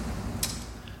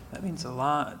 That means a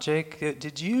lot. Jake,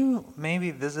 did you maybe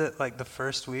visit like the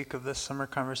first week of this summer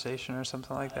conversation or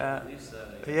something like that? I believe so,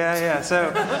 Yeah.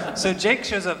 So Jake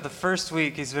shows up the first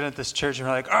week he's been at this church, and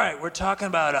we're like, all right, we're talking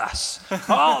about us.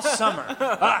 All summer.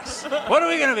 Us. What are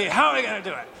we going to be? How are we going to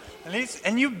do it?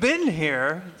 And you've been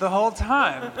here the whole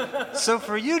time. So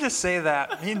for you to say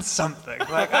that means something.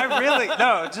 Like,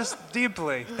 just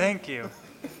deeply. Thank you.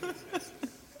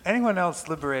 Anyone else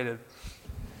liberated?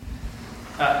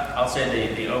 I'll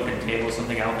say the open table is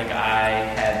something I don't think I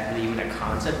had really even a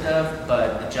concept of,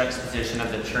 but the juxtaposition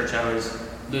of the church I was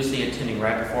loosely attending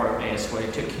right before Emmaus Way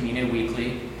took communion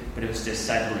weekly, but it was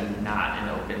decidedly not an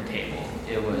open table.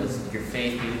 It was your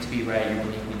faith needed to be right, your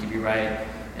belief needed to be right,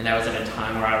 and that was at a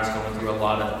time where I was going through a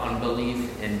lot of unbelief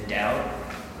and doubt,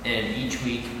 and each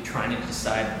week trying to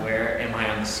decide where am I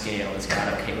on the scale, is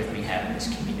God okay with me having this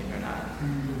communion or not?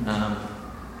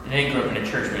 And I didn't grow up in a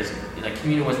church where like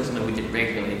communion wasn't something we did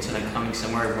regularly. It's like coming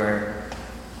somewhere where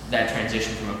that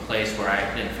transition from a place where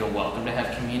I didn't feel welcome to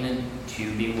have communion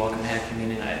to being welcome to have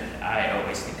communion. I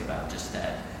always think about just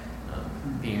that,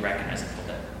 being recognizable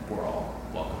that we're all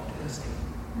welcome to this thing.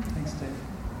 Thanks, Dave.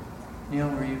 Neil,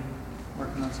 were you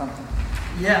working on something?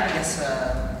 Yeah, I guess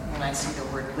when I see the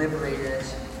word liberated,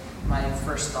 my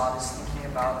first thought is thinking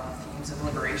about the themes of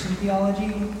liberation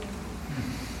theology.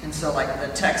 And so, like,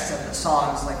 the text of the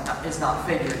songs, like, is not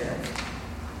figurative.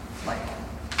 Like,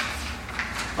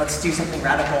 let's do something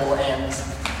radical and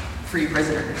free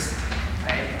prisoners,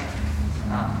 right?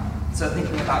 So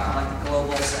thinking about kind of like the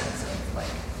global sense of, like,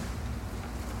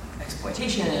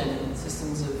 exploitation and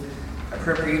systems of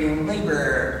appropriating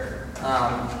labor,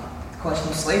 the question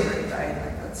of slavery, right?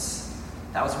 Like,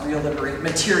 that was real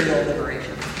material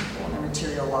liberation for people in their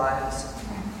material lives.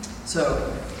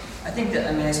 So I think that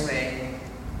Emmaus Way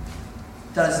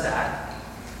does that.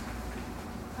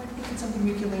 I think it's something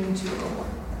we can lean into a little more.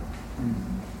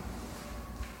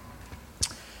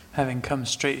 Having come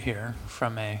straight here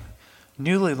from a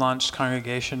newly launched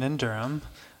congregation in Durham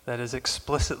that is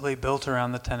explicitly built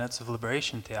around the tenets of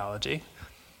liberation theology,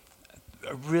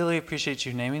 I really appreciate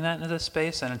you naming that into this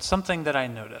space, and it's something that I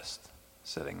noticed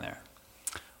sitting there,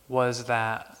 was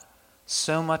that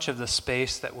so much of the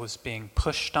space that was being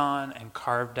pushed on and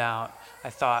carved out, I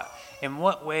thought, in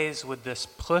what ways would this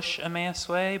push Emmaus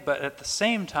Way? But at the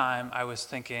same time, I was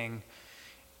thinking,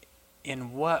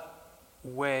 in what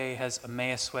way has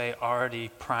Emmaus Way already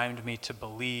primed me to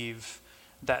believe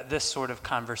that this sort of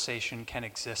conversation can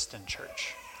exist in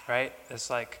church, right? It's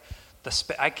like,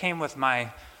 I came with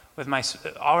my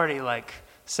already like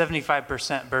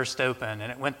 75% burst open,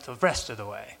 and it went the rest of the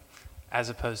way, as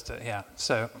opposed to,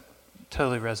 so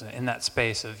totally resonant in that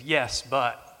space of yes,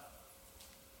 but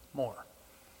more.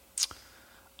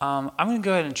 I'm going to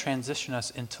go ahead and transition us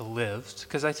into Lived,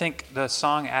 because I think the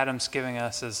song Adam's giving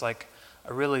us is like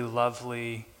a really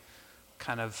lovely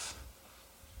kind of,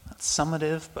 not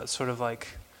summative, but sort of like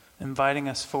inviting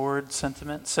us forward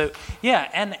sentiment. So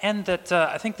and that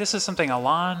I think this is something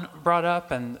Alon brought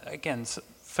up, and again,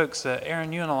 folks,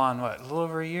 Aaron, you and Alon, a little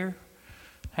over a year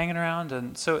hanging around,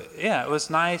 and so it was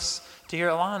nice to hear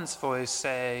Alon's voice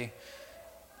say,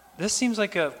 this seems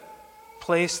like a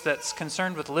place that's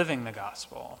concerned with living the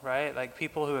gospel, right? Like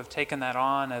people who have taken that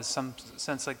on as some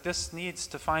sense, like this needs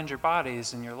to find your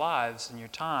bodies and your lives and your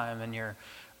time and your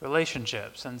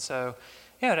relationships. And so,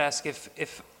 I'd ask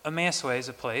if Emmaus Way is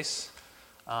a place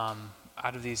out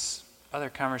of these other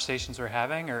conversations we're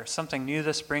having, or something new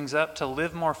this brings up, to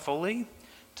live more fully,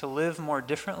 to live more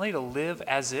differently, to live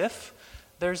as if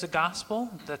there's a gospel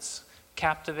that's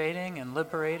captivating and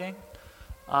liberating.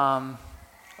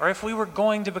 Or if we were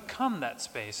going to become that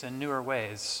space in newer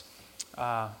ways,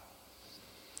 what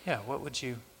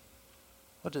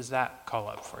does that call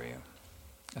up for you?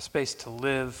 A space to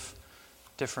live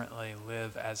differently,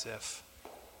 live as if,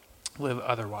 live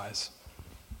otherwise.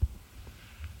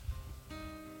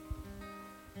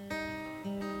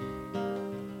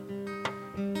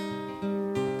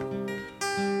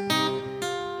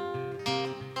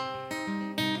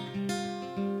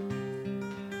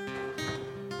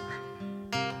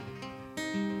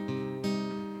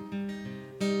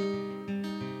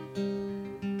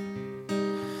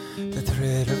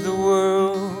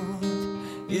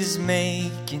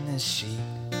 Making a sheep,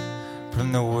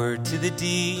 from the word to the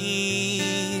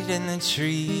deed, and the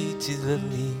tree to the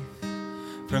leaf,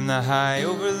 from the high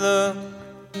overlook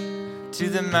to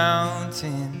the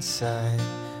mountainside,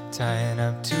 tying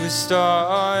up to a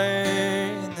star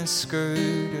in the skirt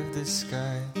of the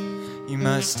sky. You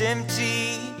must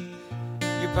empty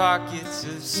your pockets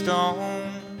of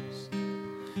stones,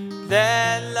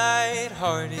 that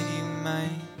light-hearted you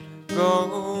might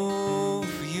go,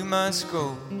 for you must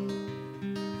go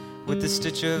with the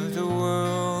stitch of the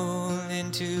world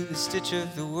into the stitch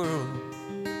of the world.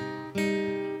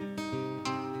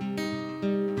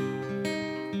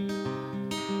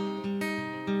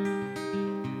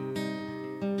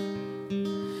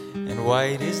 And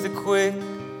white is the quick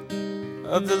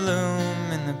of the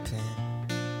loom and the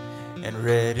pen, and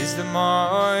red is the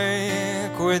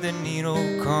mark where the needle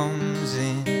comes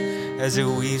in, as it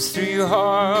weaves through your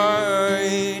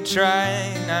heart.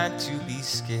 Try not to be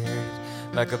scared,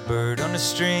 like a bird on a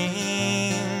string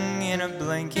in a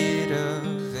blanket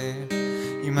of air.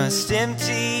 You must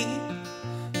empty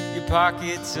your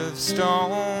pockets of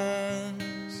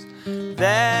stones,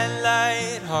 that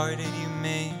light-hearted you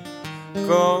may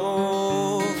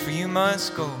go, for you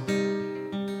must go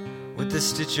with the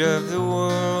stitch of the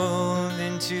world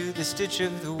into the stitch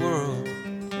of the world.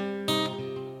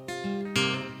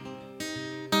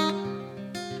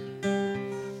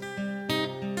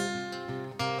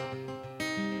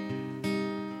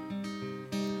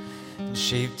 And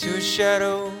shape to a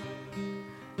shadow,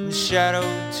 and shadow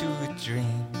to a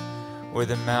dream, where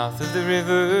the mouth of the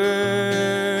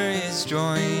river is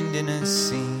joined in a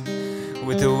seam,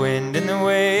 with the wind and the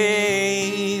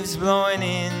waves blowing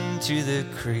into the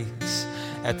creeks,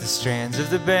 at the strands of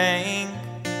the bank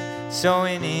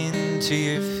sewing into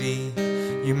your feet.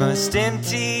 You must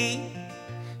empty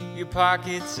your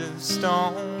pockets of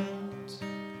stones,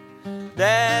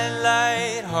 that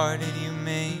light-hearted you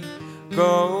may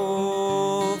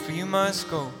go, for you must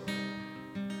go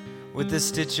with the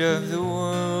stitch of the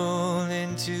world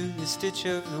into the stitch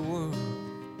of the world.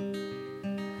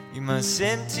 You must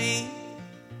empty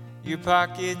your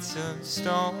pockets of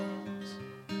stones,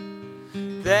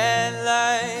 that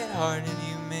light-hearted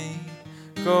you may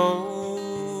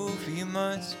go, for you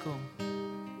must go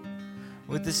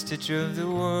with the stitch of the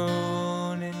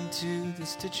world into the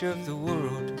stitch of the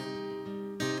world.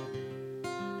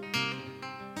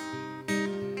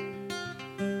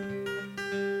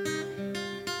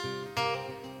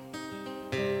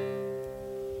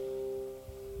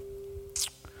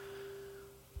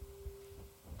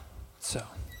 So,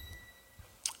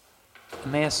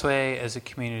 Emmaus Way is a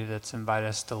community that's invited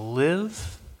us to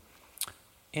live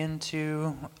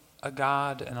into a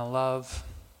God and a love,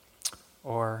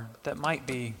 or that might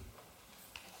be,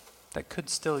 that could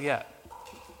still yet.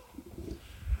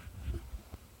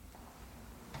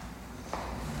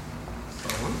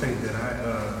 One thing that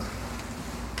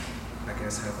I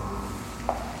guess have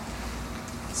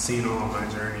seen on my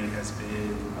journey has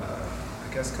been,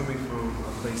 I guess, coming from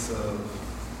a place of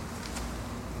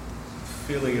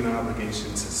feeling an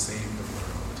obligation to save the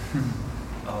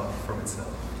world from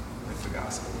itself, like the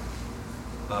gospel.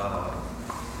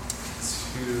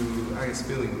 To, I guess,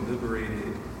 feeling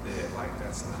liberated that, like,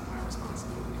 that's not my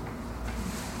responsibility.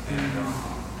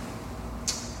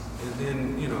 And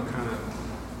then, you know, kind of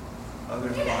other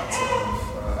thoughts of,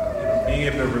 you know, being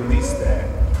able to release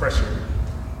that pressure,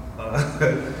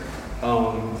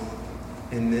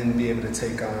 and then be able to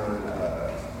take on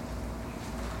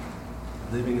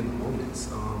living in the moments,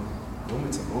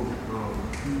 moment to moment.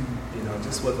 You know,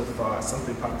 just with a thought,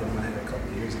 something popped in my head a couple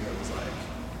of years ago. It was like,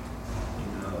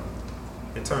 you know,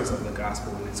 in terms of the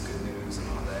gospel and its good news and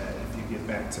all that, if you get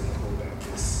back to the whole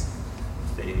Baptist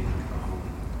thing,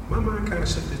 my mind kind of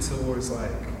shifted towards,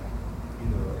 like, you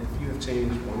know, if you have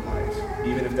changed one life,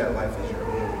 even if that life is your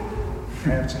own,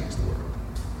 you have changed the world.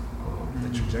 The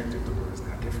trajectory of the world is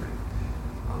not different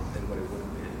than what it would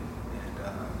have been.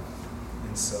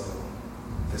 And so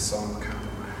this song kind of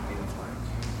reminded me of, like,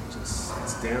 just,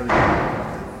 it's down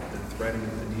there, the threading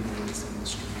of the needle is in the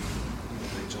stream, you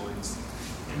know, the joints,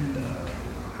 and you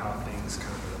know, how things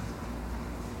kind of,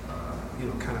 you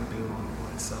know, kind of build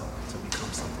on itself to become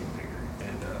something bigger.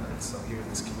 And so here in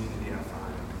this community, I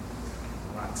find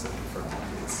lots of different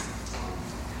moments,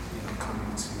 you know,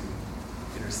 coming to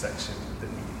intersection with the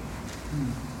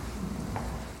needy.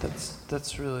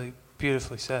 That's really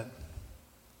beautifully said.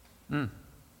 Anyone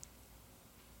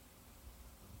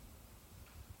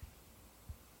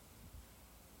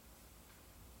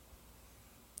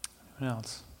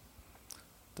else?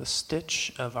 The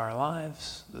stitch of our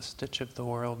lives, the stitch of the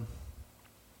world,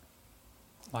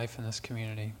 life in this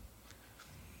community.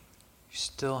 You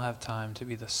still have time to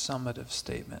be the summative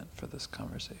statement for this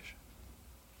conversation.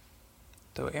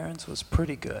 Though Aaron's was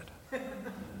pretty good.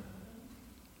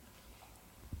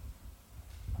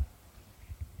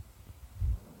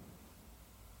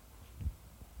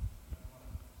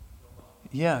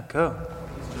 Yeah, go.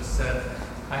 He's just said,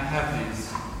 I have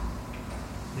these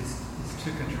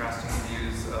two contrasting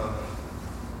views of,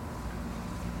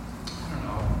 I don't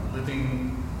know,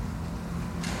 living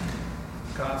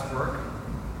God's work.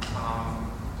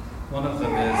 One of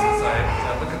them is as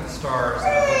I look at the stars and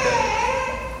I look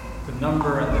at the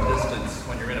number and the distance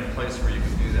when you're in a place where you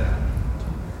can do that.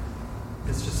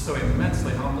 It's just so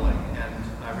immensely humbling, and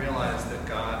I realize that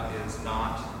God is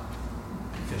not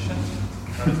efficient.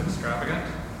 God is extravagant.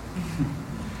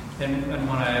 And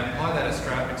when I apply that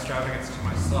extravagance to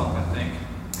myself, I think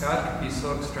God could be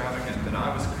so extravagant that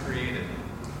I was created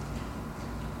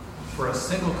for a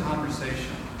single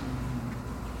conversation.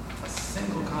 A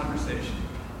single conversation.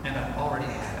 And I've already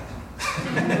had it.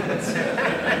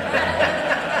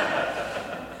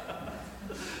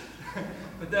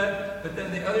 But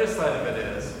then the other side of it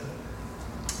is,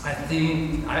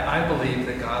 I believe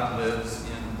that God lives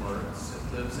in words.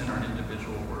 It lives in our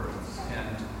individual words.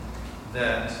 And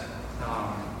that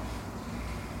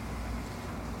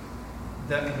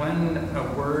that when a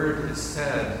word is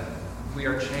said, we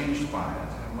are changed by it.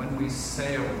 And when we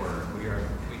say a word, we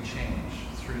change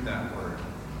through that word.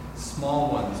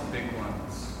 Small ones, big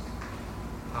ones.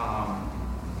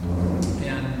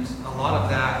 And a lot of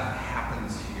that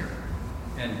happens here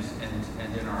and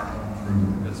in our own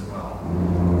group as well.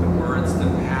 The words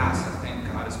that pass, I think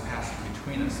God is passing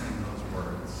between us in those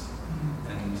words.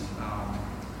 And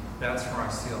that's where I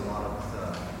see a lot of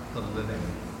the living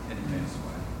in this way.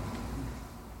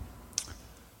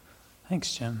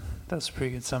 Thanks, Jim. That was a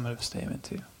pretty good summative statement,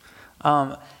 too.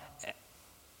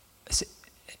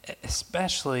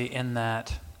 Especially in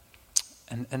that,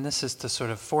 and this is to sort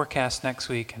of forecast next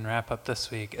week and wrap up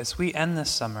this week. As we end this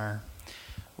summer,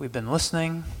 we've been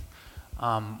listening.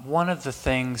 One of the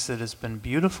things that has been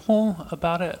beautiful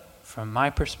about it, from my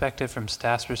perspective, from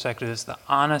staff's perspective, is the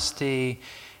honesty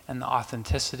and the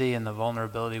authenticity and the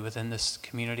vulnerability within this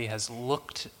community has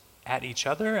looked at each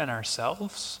other and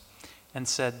ourselves and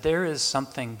said, there is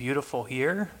something beautiful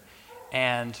here,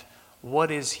 and what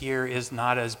is here is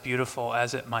not as beautiful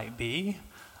as it might be,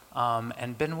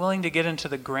 and been willing to get into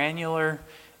the granular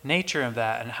nature of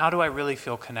that, and how do I really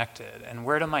feel connected, and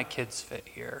where do my kids fit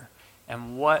here,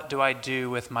 and what do I do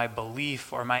with my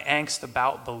belief or my angst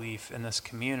about belief in this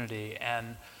community,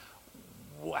 and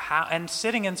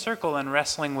sitting in circle and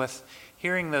wrestling with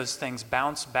hearing those things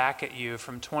bounce back at you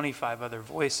from 25 other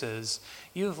voices.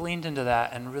 You have leaned into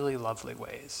that in really lovely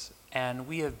ways, and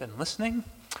we have been listening.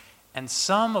 And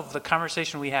some of the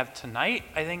conversation we have tonight,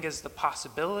 I think, is the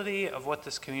possibility of what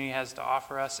this community has to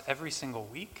offer us every single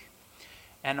week.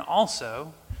 And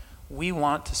also, we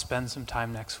want to spend some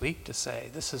time next week to say,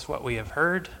 this is what we have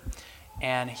heard,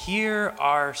 and here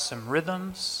are some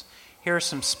rhythms, here are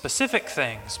some specific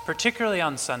things, particularly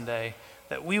on Sunday,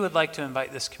 that we would like to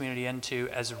invite this community into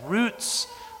as roots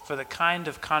for the kind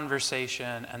of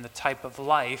conversation and the type of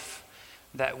life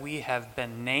that we have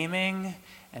been naming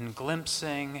and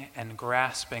glimpsing and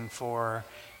grasping for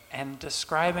and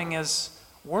describing as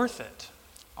worth it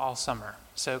all summer.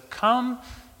 So come,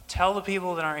 tell the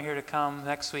people that aren't here to come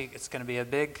next week. It's going to be a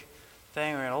big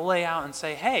thing. We're going to lay out and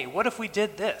say, hey, what if we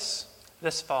did this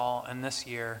fall and this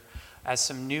year as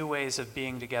some new ways of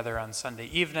being together on Sunday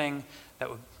evening that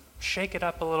would shake it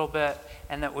up a little bit,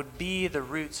 and that would be the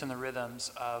roots and the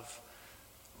rhythms of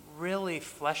really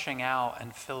fleshing out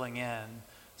and filling in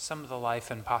some of the life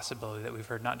and possibility that we've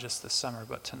heard not just this summer,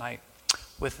 but tonight.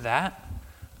 With that,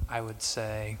 I would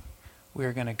say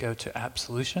we're going to go to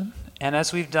absolution. And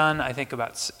as we've done, I think,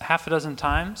 about half a dozen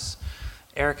times,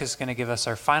 Eric is going to give us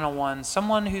our final one.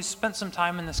 Someone who's spent some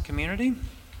time in this community,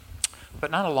 but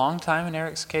not a long time in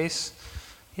Eric's case.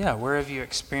 Yeah, where have you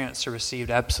experienced or received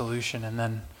absolution? And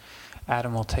then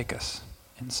Adam will take us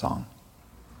in song.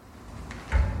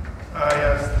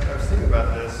 I was thinking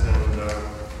about this, and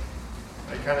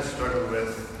I kind of struggled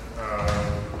with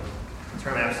the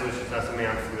term absolution. It's not something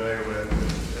I'm familiar with.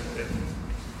 It,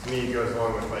 to me, it goes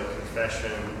along with like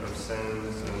confession of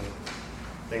sins and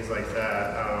things like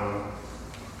that.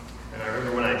 And I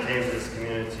remember when I came to this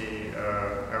community,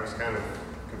 I was kind of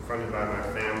confronted by my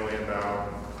family about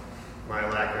my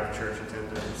lack of church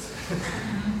attendance.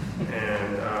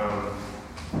 And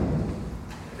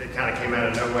it kind of came out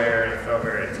of nowhere, and I felt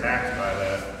very attacked by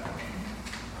that.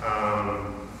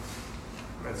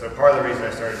 And so part of the reason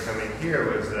I started coming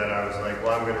here was that I was like,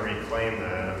 well, I'm going to reclaim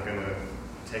that. I'm going to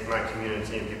take my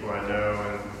community and people I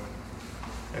know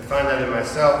and find that in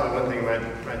myself. But one thing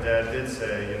my dad did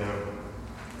say,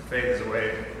 faith is a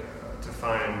way to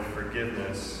find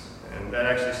forgiveness, and that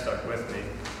actually stuck with me.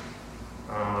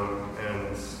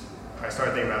 And I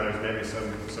started thinking about there's maybe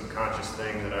some subconscious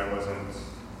thing that I wasn't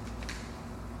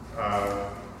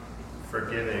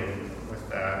forgiving with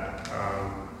that.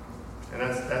 And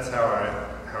that's how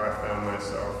I found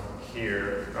myself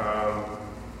here.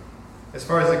 As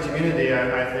far as the community,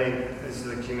 I think this is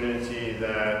a community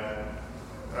that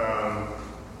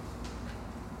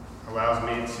allows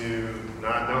me to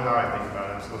not know how I think about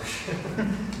absolution.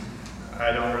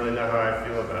 I don't really know how I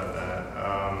feel about that.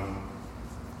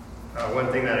 One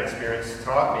thing that experience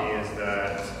taught me is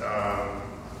that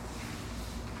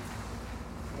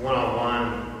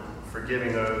one-on-one,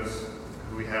 forgiving those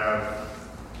who we have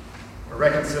a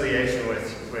reconciliation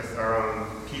with our own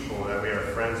people that we are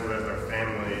friends with, our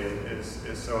family,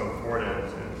 is so important.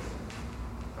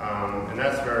 And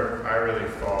that's where I really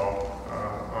fall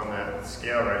on that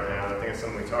scale right now. I think it's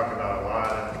something we talk about a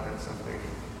lot. I think that's something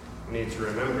we need to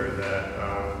remember,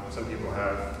 that some people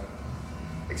have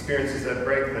experiences that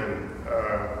break them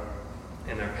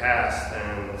in their past,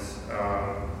 and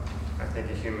I think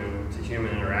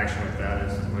human interaction with that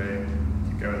is the way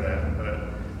to go to that. But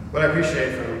what I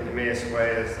appreciate from Emmaus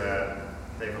Way is that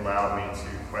they've allowed me to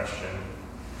question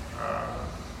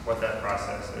what that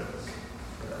process is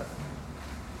for that.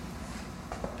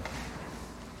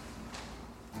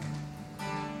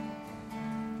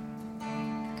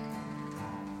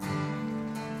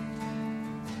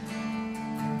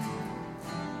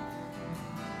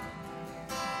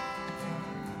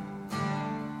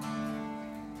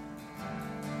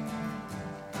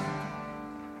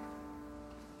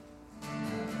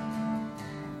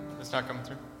 It's not coming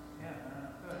through?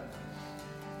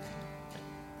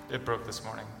 It broke this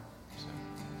morning. So.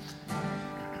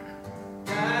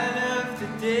 God of the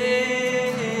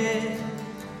dead,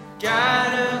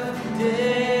 God of the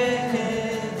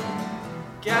dead,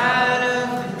 God of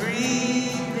the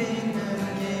breathing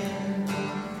again,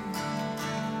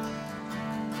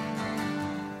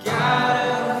 God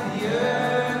of the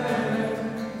earth,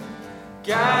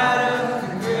 God of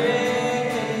the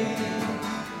grave,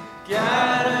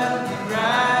 God of the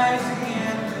rising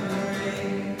and the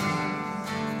rain.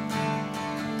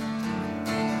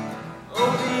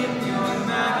 Open your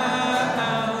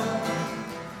mouth,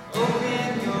 open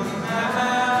your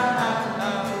mouth,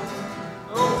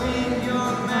 open your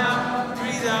mouth,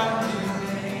 breathe out your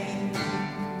name.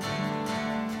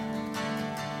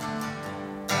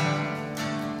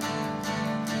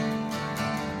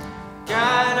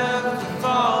 God of the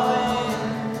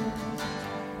fallen,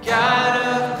 God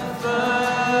of the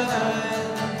flood,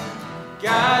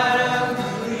 God of the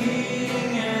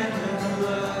bleeding and the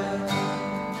blood.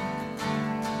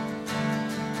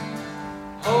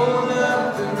 Hold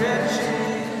up the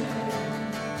wretched,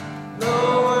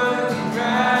 lower the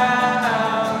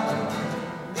proud,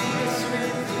 lead us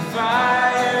with the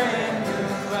fire and the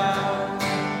cloud.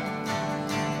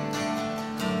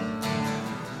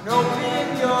 And open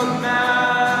your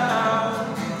mouth,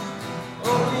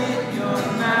 open your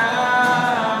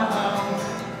mouth,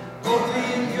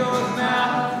 open your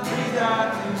mouth, breathe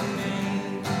out your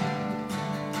name.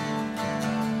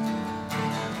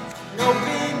 And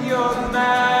open your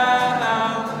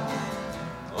mouth,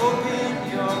 open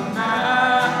your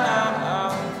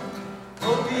mouth,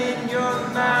 open your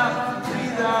mouth,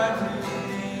 breathe out your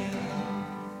name.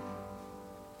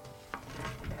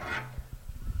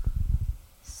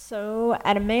 So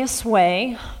at Emmaus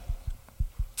Way,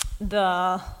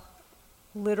 the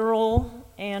literal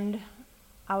and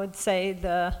I would say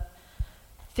the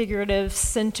figurative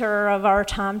center of our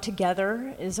time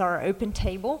together is our open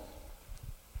table.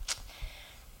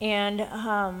 And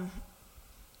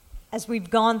as we've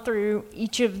gone through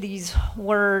each of these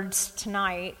words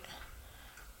tonight,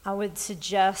 I would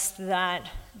suggest that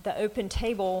the open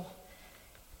table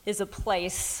is a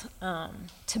place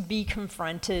to be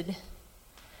confronted,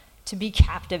 to be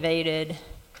captivated,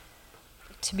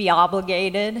 to be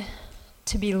obligated,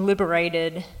 to be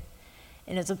liberated,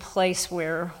 and is a place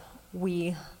where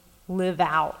we live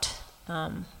out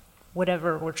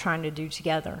whatever we're trying to do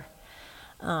together.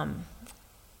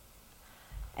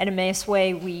 At Emmaus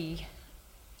Way, we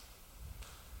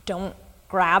don't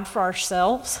grab for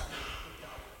ourselves.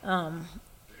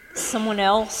 Someone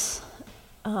else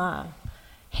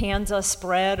hands us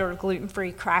bread or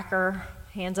gluten-free cracker,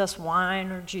 hands us wine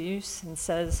or juice, and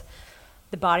says,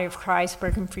 "The body of Christ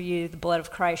broken for you, the blood of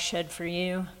Christ shed for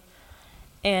you."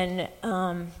 And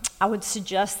I would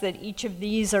suggest that each of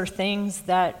these are things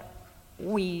that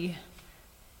we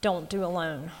don't do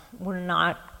alone. We're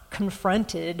not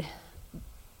confronted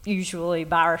usually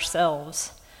by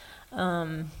ourselves.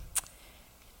 You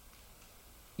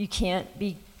can't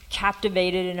be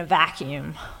captivated in a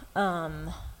vacuum.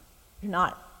 You're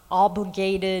not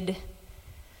obligated,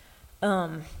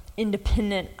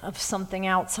 independent of something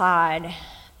outside.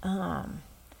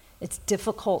 It's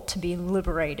difficult to be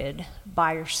liberated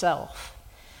by yourself.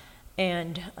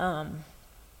 And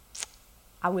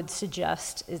I would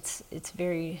suggest it's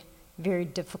very, very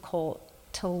difficult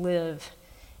to live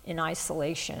in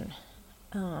isolation.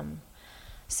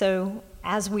 So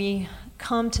as we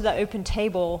come to the open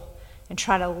table and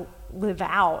try to live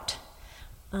out,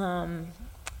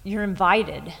 you're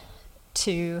invited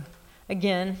to,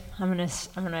 again, I'm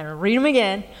gonna read them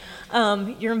again.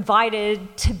 You're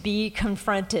invited to be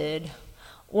confronted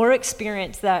or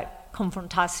experience that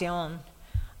confrontation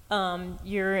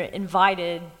You're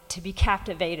invited to be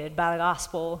captivated by the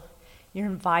gospel. You're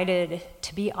invited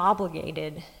to be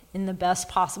obligated in the best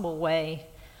possible way.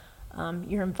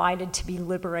 You're invited to be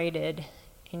liberated,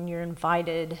 and you're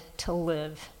invited to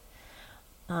live.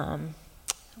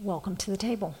 Welcome to the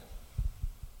table.